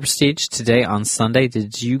 And Super Prestige today on Sunday.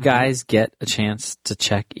 Did you guys get a chance to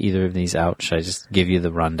check either of these out? Should I just give you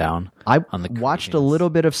the rundown? I on the watched a little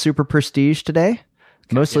bit of Super Prestige today,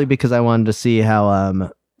 mostly because I wanted to see how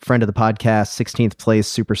friend of the podcast, 16th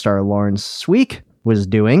place superstar Lawrence Sweek was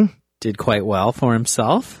doing. Did quite well for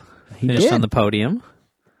himself. He Finished did. on the podium.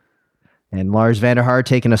 And Lars van der Haar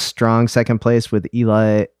taking a strong second place with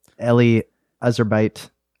Eli Azerbait.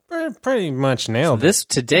 Pretty much nailed it. This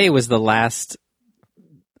today was the last.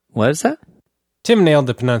 What is that? Tim nailed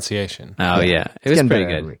the pronunciation. Oh yeah, it It's was getting pretty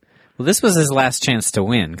better every good. week. Well, this was his last chance to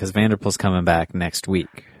win because Vanderpool's coming back next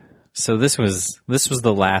week. So this was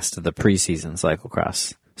the last of the preseason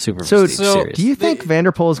cyclocross Super Prestige series. Do you think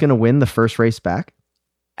Vanderpool is going to win the first race back?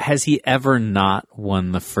 Has he ever not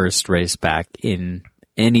won the first race back in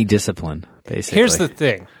any discipline? Basically, Here's the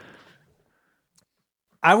thing.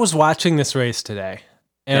 I was watching this race today,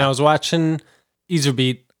 and I was watching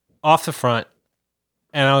Iserbeat off the front,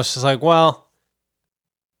 and I was just like, well,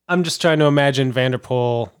 I'm just trying to imagine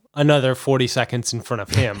Vanderpool another 40 seconds in front of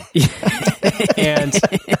him. And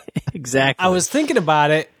exactly. I was thinking about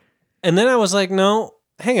it, and then I was like, no,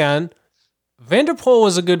 hang on. Vanderpool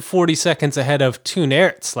was a good 40 seconds ahead of Toon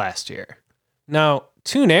Aerts last year. Now,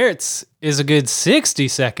 Toon Aerts is a good 60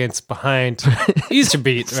 seconds behind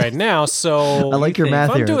Iserbeat right now. So I like your math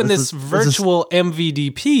if I'm here. doing this virtual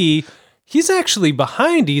MVDP, he's actually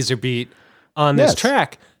behind Iserbeat on this Yes.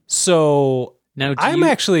 track. So Now,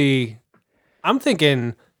 I'm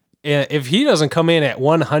thinking if he doesn't come in at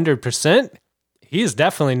 100%, he is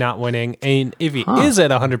definitely not winning. And if he is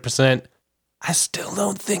at 100%, I still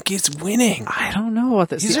don't think he's winning. I don't know what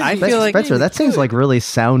this. I Spencer, feel like Spencer, that seems like really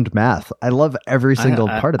sound math. I love every single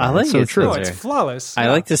part of that. I like it's so it, true. No, Spencer. it's flawless. I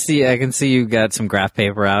like to see. I can see you got some graph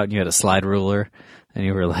paper out and you had a slide ruler and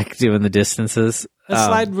you were like doing the distances. A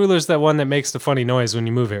slide ruler's that one that makes the funny noise when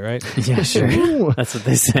you move it, right? Yeah, sure. That's what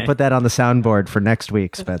they say. Put that on the soundboard for next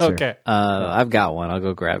week, Spencer. Okay. I've got one. I'll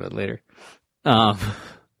go grab it later.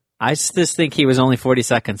 I just think he was only 40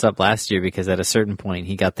 seconds up last year because at a certain point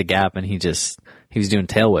he got the gap and he was doing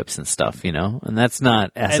tail whips and stuff, you know, and that's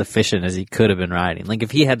not as efficient as he could have been riding. Like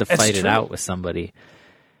if he had to fight it out with somebody,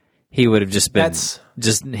 he would have just been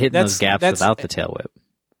just hitting those gaps without the tail whip.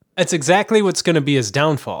 That's exactly what's going to be his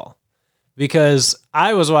downfall. Because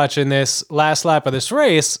I was watching this last lap of this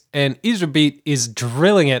race, and Iserbeat is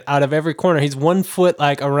drilling it out of every corner. He's 1 foot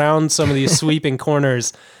like around some of these sweeping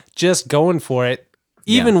corners, just going for it,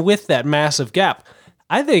 even with that massive gap.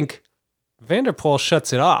 I think Vanderpool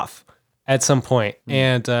shuts it off at some point,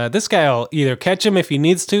 and this guy will either catch him if he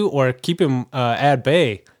needs to, or keep him at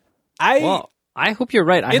bay. I hope you're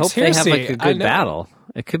right. I hope they have like a good battle.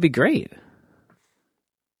 It could be great.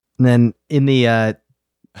 And then in the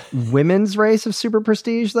women's race of Super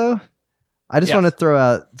Prestige, though, I just want to throw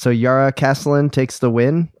out. So Yara Castellan takes the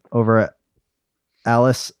win over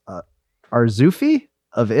Alice Arzufi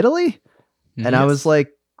of Italy, and I was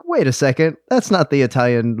like, "Wait a second, that's not the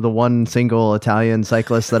one single Italian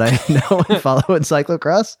cyclist that I know and follow in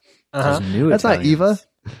cyclocross. That's not Eva.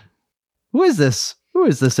 Who is this? Who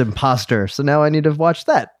is this imposter?" So now I need to watch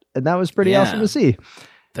that, and that was pretty awesome to see.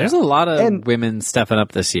 There's a lot of women stepping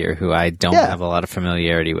up this year who I don't have a lot of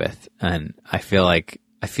familiarity with. And I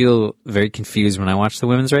feel very confused when I watch the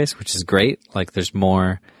women's race, which is great. Like there's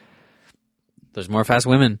more fast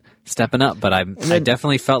women stepping up, but I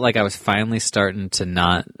definitely felt like I was finally starting to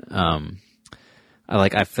not,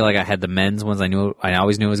 I feel like I had the men's ones. I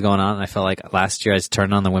always knew what was going on. And I felt like last year I just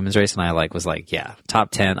turned on the women's race and I was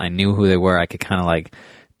top 10. I knew who they were. I could kind of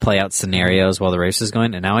play out scenarios while the race is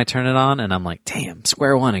going, and now I turn it on and I'm like, damn,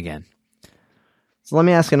 square one again. So let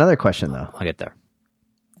me ask another question, though. I'll get there.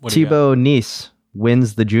 Thibaut Nice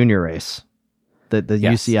wins the junior race, the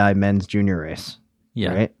UCI men's junior race.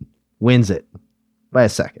 Yeah. Right? Wins it by a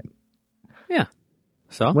second. Yeah.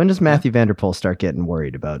 So when does Matthew Vanderpool start getting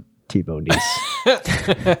worried about Thibaut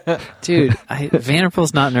Nice? Dude,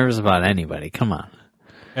 Vanderpool's not nervous about anybody. Come on.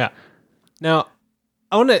 Yeah. Now,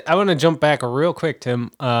 I want to jump back real quick,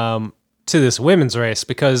 Tim, to this women's race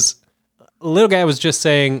because little guy was just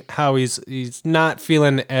saying how he's not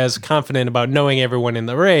feeling as confident about knowing everyone in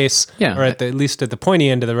the race, Yeah. or at least at the pointy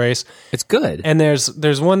end of the race. It's good. And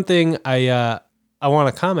there's one thing I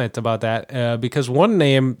want to comment about that because one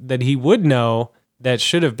name that he would know that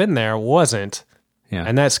should have been there wasn't, Yeah.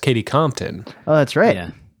 and that's Katie Compton. Oh, that's right.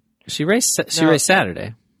 Yeah. She raced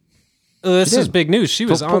Saturday. This She is did. big news. She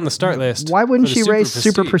was on the start list. Why wouldn't for the she race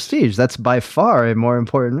Super Prestige? That's by far a more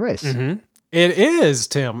important race. Mm-hmm. It is,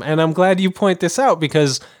 Tim, and I'm glad you point this out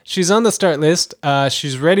because she's on the start list.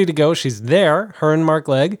 She's ready to go. She's there, her and Mark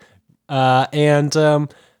Legg, and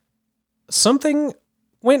something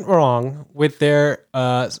went wrong with their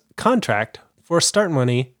contract for start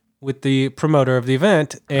money with the promoter of the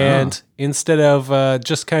event, and instead of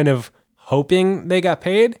just kind of hoping they got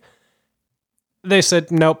paid, they said,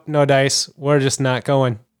 nope, no dice. We're just not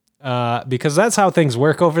going. Because that's how things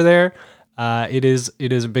work over there. It is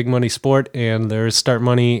a big money sport, and there's start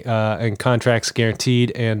money and contracts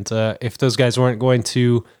guaranteed. And if those guys weren't going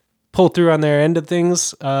to pull through on their end of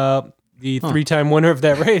things, the 3-time winner of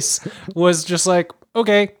that race was just like,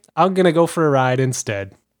 okay, I'm going to go for a ride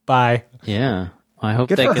instead. Bye. Yeah. I hope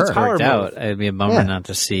Good that for gets her. Power worked out. move. It'd be a bummer not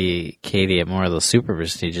to see Katie at more of those super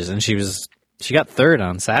prestiges. And she got third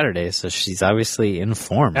on Saturday, so she's obviously in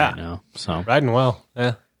form right now. So Riding well.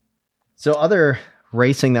 Yeah. So other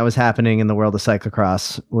racing that was happening in the world of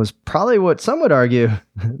cyclocross was probably what some would argue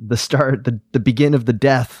the begin of the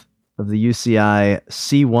death of the UCI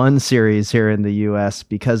C1 series here in the US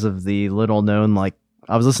because of the little known, like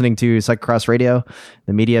I was listening to Cyclocross Radio,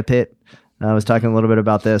 the media pit. I was talking a little bit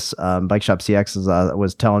about this. Bike Shop CX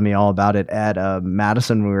was telling me all about it at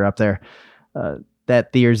Madison when we were up there.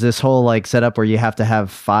 That there's this whole like setup where you have to have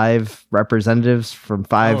 5 representatives from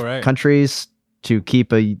 5 countries to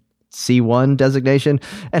keep a C1 designation.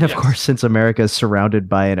 And of course, since America is surrounded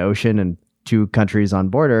by an ocean and 2 countries on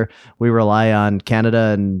border, we rely on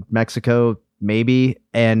Canada and Mexico, maybe,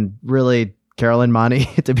 and really Carolyn Monty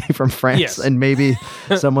to be from France, and maybe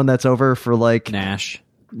someone that's over for like Nash,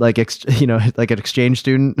 like like an exchange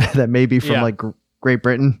student that may be from like Great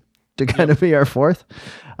Britain to kind of be our 4th.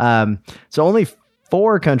 So only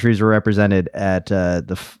 4 countries were represented at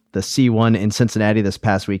the C1 in Cincinnati this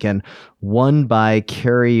past weekend, won by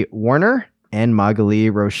Carrie Warner and Magali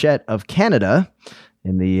Rochette of Canada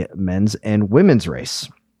in the men's and women's race.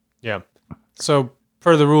 Yeah. So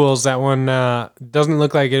per the rules, that one doesn't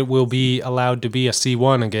look like it will be allowed to be a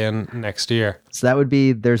C1 again next year. So that would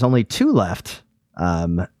be, there's only 2 left,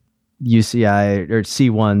 UCI or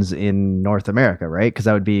C1s in North America, right? Because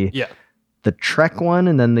that would be the Trek one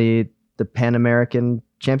and then the Pan American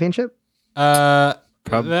Championship?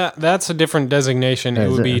 That's a different designation. It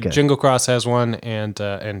would be Jingle Cross has one and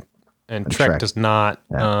Trek does not.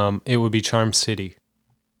 Yeah. It would be Charm City.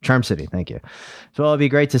 Charm City, thank you. So it'll be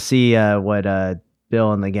great to see what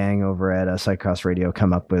Bill and the gang over at Cyclocross Radio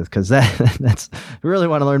come up with, because that's we really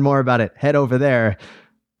want to learn more about it. Head over there.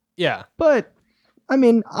 Yeah, but I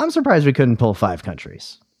mean, I'm surprised we couldn't pull 5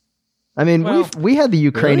 countries. I mean, we had the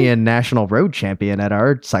Ukrainian national road champion at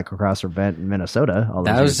our cyclocross event in Minnesota.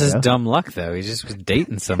 That was just dumb luck, though. He just was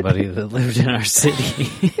dating somebody that lived in our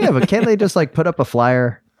city. Yeah, but can't they just like put up a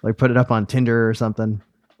flyer, like put it up on Tinder or something?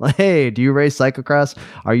 Like, hey, do you race cyclocross?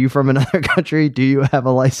 Are you from another country? Do you have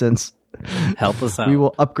a license? Help us out. We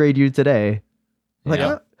will upgrade you today. Like,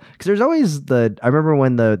 because there's always I remember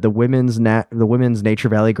when the women's Nature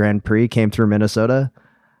Valley Grand Prix came through Minnesota.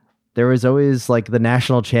 There was always like the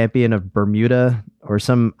national champion of Bermuda or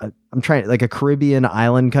like a Caribbean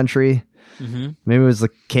island country. Mm-hmm. Maybe it was the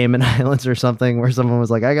Cayman Islands or something, where someone was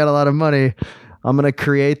like, I got a lot of money. I'm going to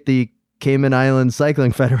create the Cayman Islands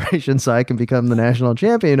Cycling Federation so I can become the national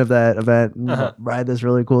champion of that event and ride this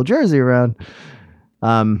really cool jersey around.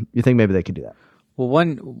 You think maybe they could do that? Well,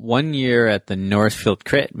 one year at the Northfield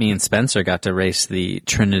Crit, me and Spencer got to race the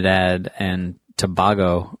Trinidad and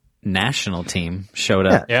Tobago national team. Showed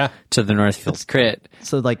up to the Northfield Crit.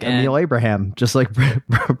 So like Emil Abraham just like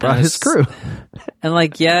brought his crew. And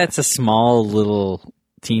like, it's a small little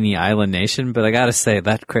teeny island nation, but I gotta say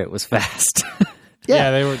that crit was fast.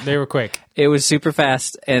 Yeah, they were quick. It was super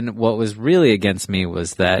fast, and what was really against me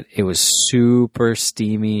was that it was super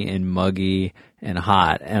steamy and muggy and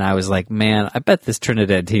hot, and I was like, man, I bet this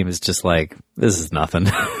Trinidad team is just like, this is nothing.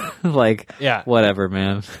 Like, whatever,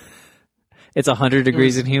 man. It's 100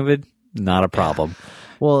 degrees and humid, not a problem.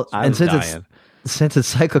 Well, and since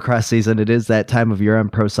it's cyclocross season, it is that time of year on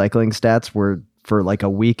Pro Cycling Stats where for like a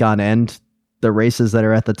week on end, the races that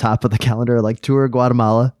are at the top of the calendar are like Tour of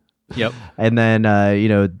Guatemala. Yep. And then,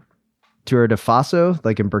 Tour de Faso,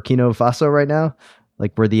 like in Burkina Faso right now,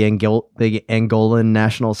 like where the Angolan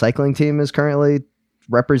national cycling team is currently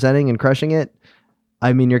representing and crushing it,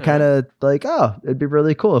 I mean, you're kind of like, oh, it'd be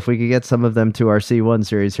really cool if we could get some of them to our C1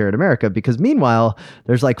 series here in America. Because meanwhile,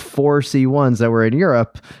 there's like 4 C1s that were in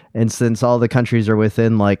Europe. And since all the countries are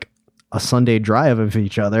within like a Sunday drive of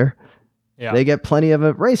each other, they get plenty of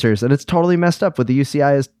racers. And it's totally messed up with the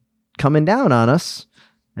UCI is coming down on us.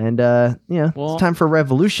 And, it's time for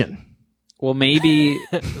revolution. Well, maybe,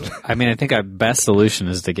 I mean, I think our best solution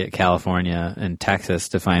is to get California and Texas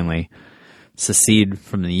to finally secede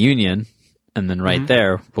from the union. And then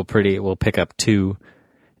there, we'll pick up 2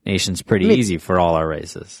 nations pretty easy for all our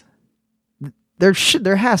races.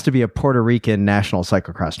 There has to be a Puerto Rican national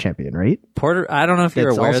cyclocross champion, right? I don't know if you're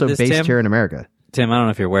aware of this, also based Tim. here in America. Tim, I don't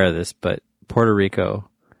know if you're aware of this, but Puerto Rico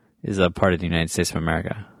is a part of the United States of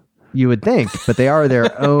America. You would think, but they are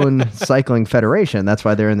their own cycling federation. That's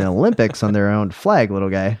why they're in the Olympics on their own flag, little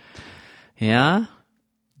guy. Yeah?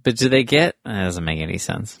 But do they get... That doesn't make any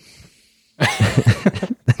sense.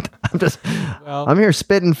 I'm here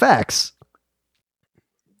spitting facts.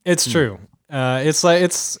 It's true. It's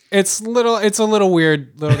a little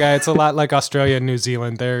weird, little guy. It's a lot like Australia and New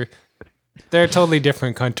Zealand. They're totally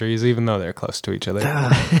different countries, even though they're close to each other.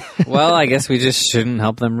 Well, I guess we just shouldn't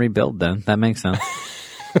help them rebuild then. That makes sense.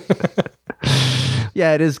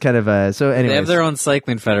 Yeah, it is kind of so anyways. They have their own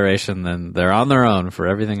cycling federation, then they're on their own for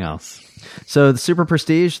everything else. So the Super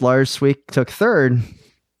Prestige, Lars Sweek took 3rd.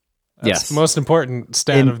 That's the most important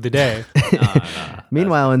stat of the day.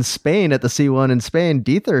 Meanwhile, in Spain, at the C1 in Spain,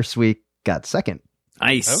 Dieter Sweek got 2nd.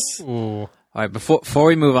 Nice. Oh. All right, before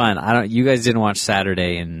we move on, you guys didn't watch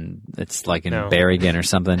Saturday, and it's like in Berrigan or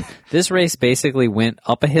something. This race basically went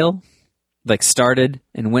up a hill, like started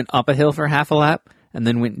and went up a hill for half a lap, and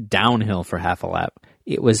then went downhill for half a lap.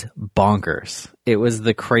 It was bonkers. It was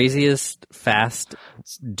the craziest fast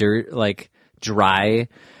dirt, like dry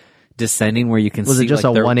descending where you can see. Was it just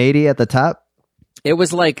like a 180 at the top? It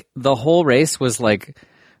was like the whole race was like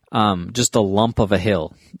just a lump of a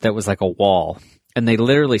hill that was like a wall. And they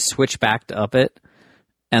literally switchbacked up it,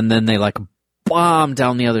 and then they like bombed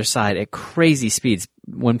down the other side at crazy speeds.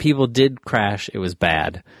 When people did crash, it was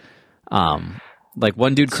bad. Like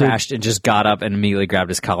one dude crashed and just got up and immediately grabbed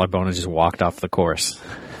his collarbone and just walked off the course.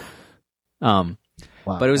 Wow,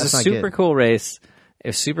 but it was a super cool race. It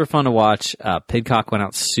was super fun to watch. Pidcock went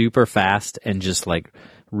out super fast and just like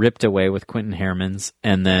ripped away with Quentin Hermans,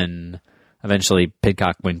 and then eventually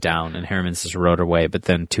Pidcock went down and Hermans just rode away. But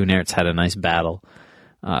then Toonerts had a nice battle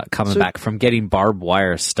coming back from getting barbed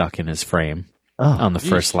wire stuck in his frame on the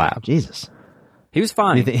first lap. Jesus. He was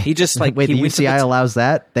fine. He just like wait. The UCI allows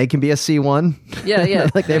that they can be a C1. Yeah.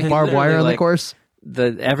 Like they have barbed wire on the course.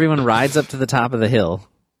 Everyone rides up to the top of the hill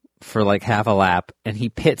for like half a lap, and he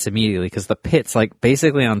pits immediately because the pit's like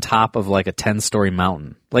basically on top of like a 10-story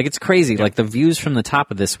mountain. Like it's crazy. Like the views from the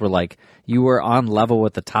top of this were like you were on level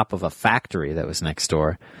with the top of a factory that was next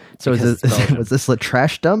door. So was this a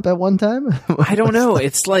trash dump at one time? I don't know.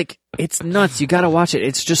 It's like it's nuts. You got to watch it.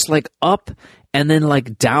 It's just like up and then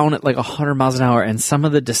like down at like 100 miles an hour, and some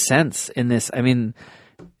of the descents in this, I mean,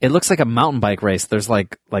 it looks like a mountain bike race. There's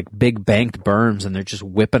like big banked berms, and they're just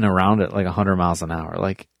whipping around at like 100 miles an hour.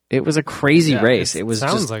 Like it was a crazy race. It was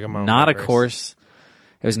just like not a course.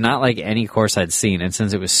 It was not like any course I'd seen. And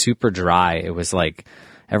since it was super dry, it was like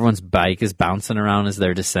everyone's bike is bouncing around as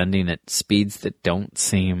they're descending at speeds that don't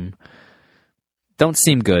seem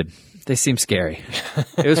good. They seem scary.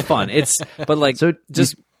 It was fun.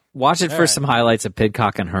 Watch it for some highlights of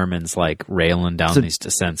Pidcock and Hermans like railing down these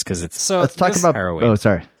descents because it's let's talk about harrowing. Oh,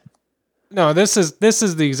 sorry. No, this is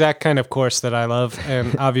the exact kind of course that I love,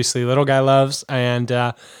 and obviously Little Guy loves, and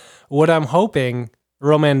what I'm hoping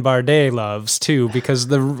Romain Bardet loves too, because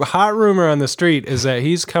the hot rumor on the street is that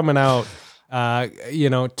he's coming out,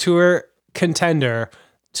 tour contender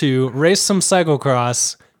to race some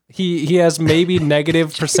cyclocross. He has maybe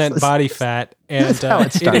negative % body fat, and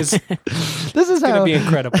this is going to be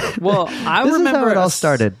incredible. Well, I this remember is how it all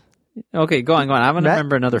started. Okay, go on. I want to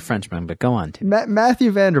remember another Frenchman, but go on.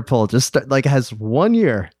 Matthew Vanderpool just has 1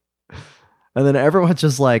 year, and then everyone's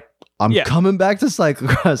just like, "I'm coming back to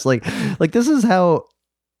cyclocross." Like this is how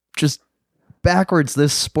just backwards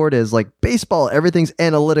this sport is. Like baseball, everything's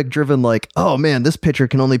analytic driven. Like, oh man, this pitcher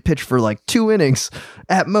can only pitch for like 2 innings,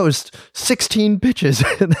 at most 16 pitches,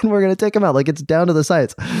 and then we're gonna take him out. Like it's down to the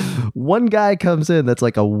science. One guy comes in that's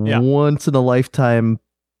like a once in a lifetime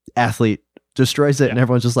athlete, destroys it, and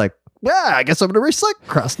everyone's just like, yeah, I guess I'm gonna race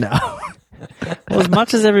cyclocross now. Well, as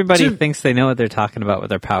much as everybody thinks they know what they're talking about with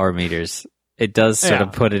their power meters, it does sort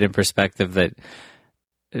of put it in perspective that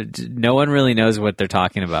no one really knows what they're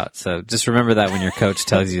talking about. So just remember that when your coach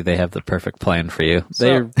tells you they have the perfect plan for you,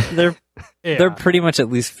 they're pretty much at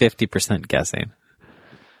least 50% guessing.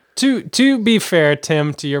 To be fair,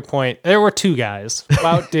 Tim, to your point, there were two guys.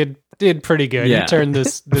 Wout did pretty good. Yeah. He turned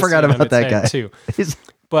this I forgot scene on about its that head, guy. too. He's-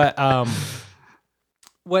 But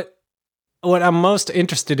what I'm most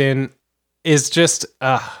interested in is just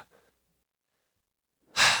I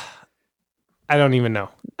don't even know.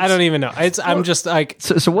 I'm just like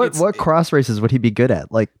So what cross races would he be good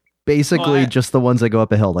at? Like basically just the ones that go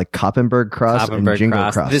up a hill, like Koppenberg Cross and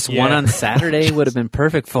Jingle Cross. This one on Saturday would have been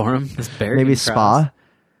perfect for him. This Bergen Maybe Cross. Spa.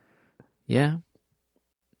 Yeah.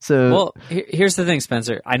 So Well, here's the thing,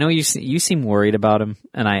 Spencer. I know you seem worried about him,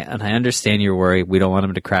 and I understand your worry. We don't want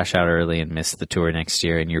him to crash out early and miss the tour next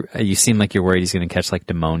year. And you seem like you're worried he's going to catch like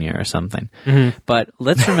pneumonia or something. Mm-hmm. But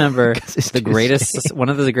let's remember he's the too greatest, one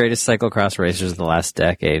of the greatest cyclocross racers of the last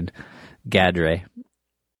decade, Gadre.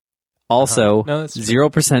 Also, No, that's true.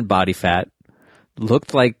 0% body fat,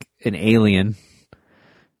 looked like an alien.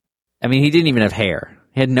 I mean, he didn't even have hair.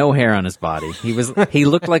 He had no hair on his body. He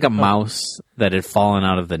looked like a mouse that had fallen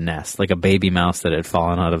out of the nest, like a baby mouse that had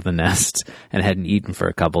fallen out of the nest and hadn't eaten for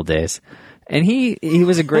a couple days. And he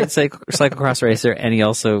was a great cyclocross racer, and he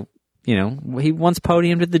also, he once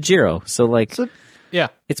podiumed at the Giro. So yeah,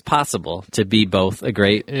 it's possible to be both a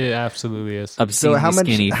great, it absolutely is. obscenely so how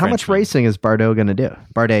skinny much Frenchman. racing is Bardet going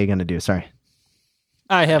to do? Sorry.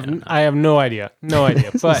 I have no idea.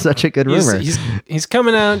 But Such a good rumor. He's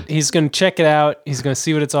coming out. He's going to check it out. He's going to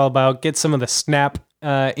see what it's all about. Get some of the snap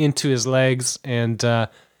into his legs and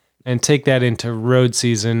take that into road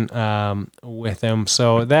season with him.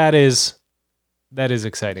 So that is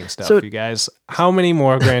exciting stuff, So- you guys. How many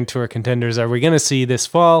more Grand Tour contenders are we going to see this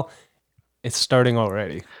fall? It's starting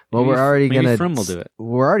already. Well, we're already maybe gonna. Froome will do it.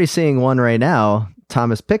 We're already seeing one right now,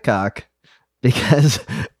 Thomas Pitcock, because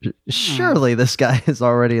surely this guy has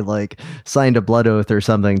already like signed a blood oath or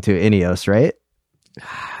something to Ineos, right?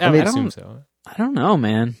 I mean, assume so. I don't know,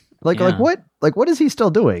 man. Like Yeah. what is he still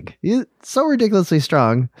doing? He's so ridiculously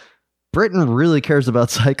strong. Britain really cares about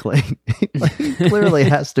cycling. Like, he clearly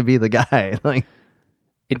has to be the guy. Like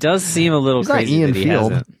It does seem a little He's not crazy Ian that he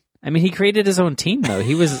Field. hasn't. I mean, he created his own team though.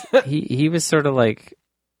 He was he was sort of like,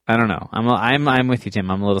 I don't know. I'm with you,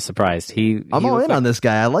 Tim. I'm a little surprised. I'm all in on this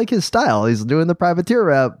guy. I like his style. He's doing the privateer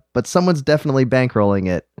route, but someone's definitely bankrolling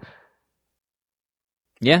it.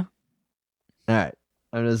 Yeah. All right.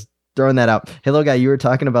 I'm just throwing that out. Hey, little guy, you were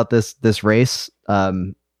talking about this race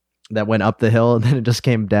that went up the hill and then it just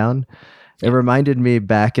came down. It reminded me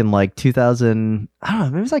back in like 2000, I don't know,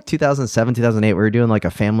 maybe it was like 2007, 2008. We were doing like a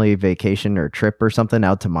family vacation or trip or something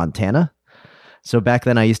out to Montana. So back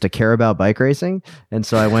then I used to care about bike racing. And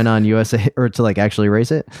so I went on USA or to like actually race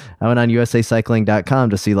it. I went on usacycling.com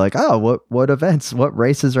to see like, oh, what events, what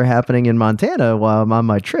races are happening in Montana while I'm on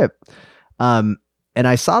my trip. And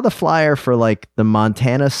I saw the flyer for like the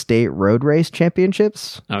Montana State Road Race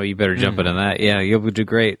Championships. Oh, you better jump into that. Yeah, you'll do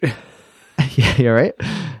great. Yeah, you're right.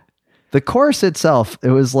 The course itself, it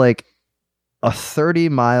was like a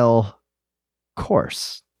 30-mile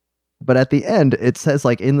course. But at the end, it says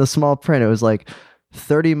like in the small print, it was like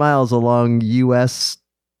 30 miles along US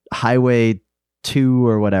Highway 2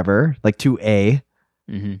 or whatever, like 2A,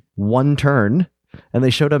 Mm-hmm. one turn. And they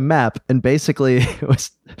showed a map, and basically it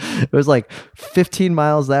was like 15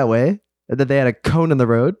 miles that way, and then they had a cone in the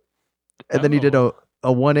road, and then you did a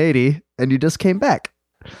 180, and you just came back.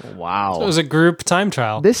 Wow. So it was a group time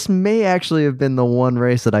trial. This may actually have been the one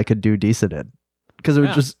race that I could do decent in, because it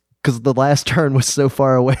was just because the last turn was so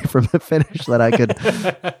far away from the finish that I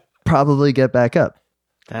could probably get back up,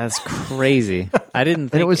 That's crazy. I didn't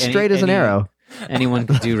think and it was straight as an arrow. Anyone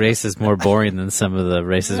could do races more boring than some of the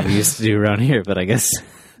races we used to do around here, but I guess.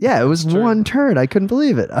 Yeah, it was one turn. I couldn't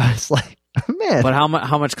believe it. I was like, man. But how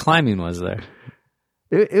much climbing was there?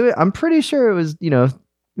 I'm pretty sure it was,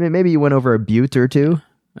 maybe you went over a butte or two.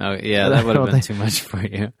 Oh yeah, But I that would have don't been think- too much for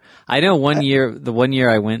you. I know the one year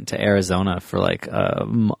I went to Arizona for like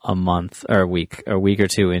a month or a week or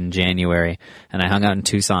two in January, and I hung out in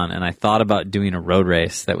Tucson, and I thought about doing a road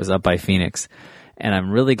race that was up by Phoenix, and I'm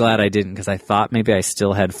really glad I didn't, because I thought maybe I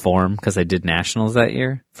still had form because I did nationals that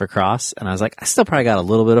year for cross, and I was like, I still probably got a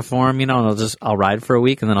little bit of form, and I'll ride for a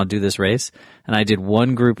week and then I'll do this race, and I did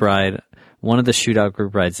one group ride, one of the shootout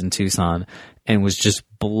group rides in Tucson, and was just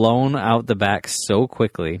blown out the back so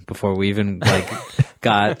quickly before we even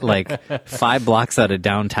got 5 blocks out of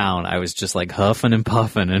downtown. I was just like huffing and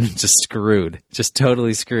puffing and just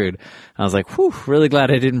totally screwed. I was like, whew, really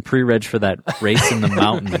glad I didn't pre-reg for that race in the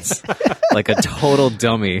mountains. Like a total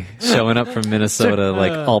dummy showing up from Minnesota,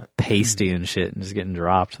 like all pasty and shit and just getting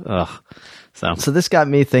dropped. Ugh. So this got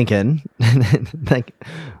me thinking, like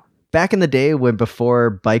back in the day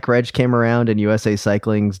before Bike Reg came around and USA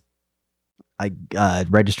Cycling's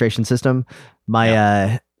registration system,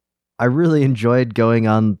 my I really enjoyed going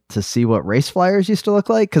on to see what race flyers used to look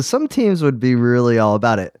like, because some teams would be really all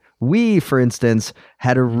about it. We, for instance,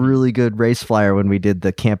 had a really good race flyer when we did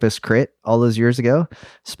the campus crit all those years ago.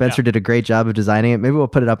 Spencer did a great job of designing it. Maybe we'll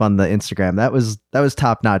put it up on the Instagram. That was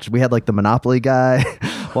top notch. We had like the Monopoly guy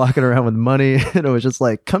walking around with money, and it was just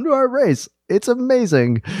like, come to our race. It's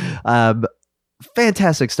amazing.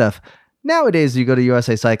 Fantastic stuff. Nowadays, you go to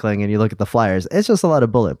USA Cycling and you look at the flyers. It's just a lot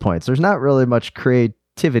of bullet points. There's not really much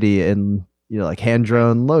creativity in, like hand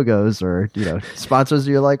drawn logos or, sponsors.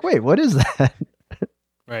 You're like, wait, what is that?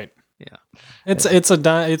 Right. Yeah. It's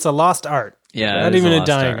a lost art. Yeah. Not even a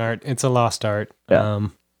dying art. It's a lost art. Yeah.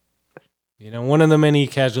 One of the many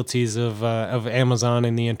casualties of Amazon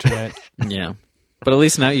and the internet. Yeah. But at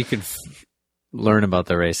least now you could learn about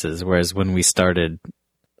the races. Whereas when we started,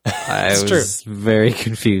 I was very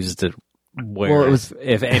confused at where,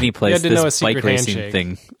 if any place this bike racing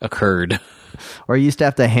thing occurred. Or you used to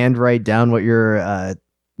have to handwrite down what your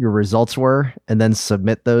results were and then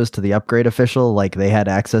submit those to the upgrade official. Like they had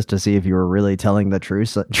access to see if you were really telling the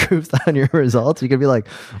truth on your results. You could be like,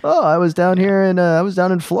 oh, I was down here and I was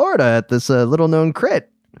down in Florida at this little known crit,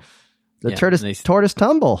 the tortoise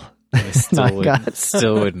tumble. They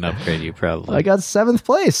still wouldn't upgrade you probably. I got 7th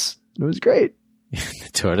place. It was great. The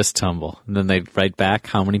tortoise tumble. And then they'd write back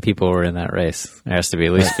how many people were in that race. There has to be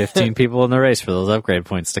at least 15 people in the race for those upgrade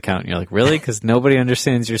points to count. And you're like, really? Because nobody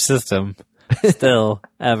understands your system. Still,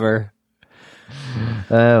 ever.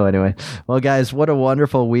 Oh, anyway. Well, guys, what a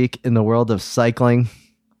wonderful week in the world of cycling.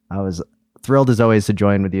 I was thrilled as always to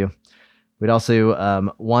join with you. We'd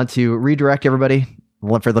also want to redirect everybody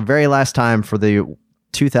for the very last time for the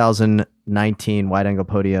 2019 Wide Angle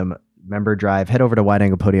Podium member drive. Head over to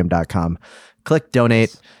wideanglepodium.com. Click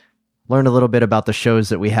donate. Learn a little bit about the shows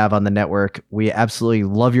that we have on the network. We absolutely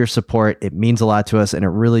love your support. It means a lot to us, and it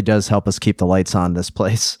really does help us keep the lights on this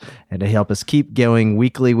place and to help us keep going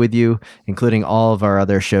weekly with you, including all of our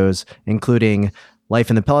other shows, including Life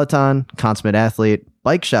in the Peloton, Consummate Athlete,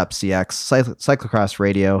 Bike Shop CX, Cyclocross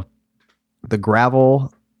Radio, the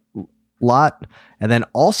Gravel Lot, and then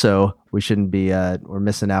also we're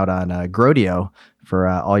missing out on Grodio for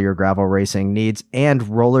all your gravel racing needs, and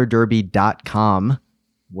rollerderby.com,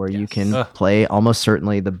 where you can play almost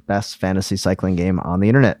certainly the best fantasy cycling game on the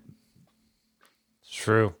internet. It's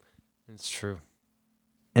true. It's true.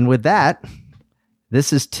 And with that,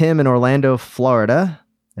 this is Tim in Orlando, Florida.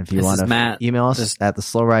 If you want to email us at the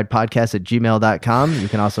slowridepodcast@gmail.com. You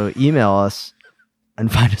can also email us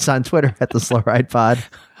and find us on Twitter at the slowridepod.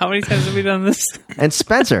 How many times have we done this? And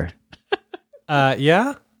Spencer.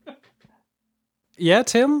 Yeah,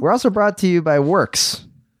 Tim? We're also brought to you by Works.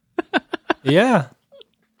 Yeah.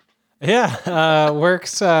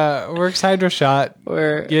 Works Hydro Shot.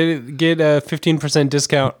 Get a 15%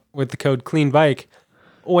 discount with the code CLEANBIKE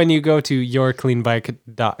when you go to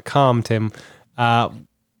yourcleanbike.com, Tim.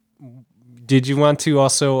 Did you want to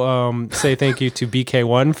also say thank you to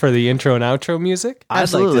BK1 for the intro and outro music?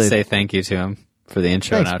 I'd like to say thank you to him for the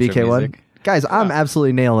intro and outro BK1. music. Guys, I'm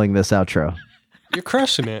absolutely nailing this outro. You're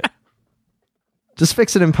crushing it. Just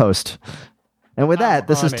fix it in post. And with that,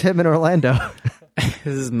 this is Tim in Orlando. This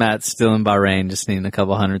is Matt still in Bahrain, just needing a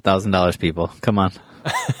couple $100,000, people. Come on.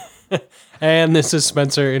 And this is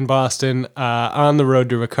Spencer in Boston, on the road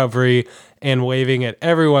to recovery and waving at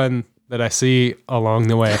everyone that I see along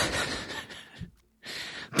the way.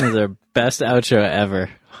 This is our best outro ever.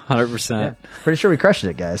 100%. Yeah, pretty sure we crushed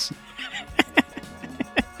it, guys.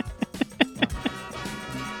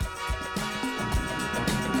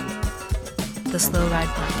 The Slow Ride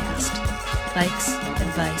Podcast. Bikes,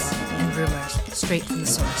 advice, and rumors straight from the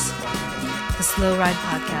source.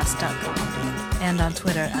 TheSlowRidePodcast.com and on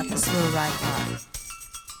Twitter at TheSlowRidePod.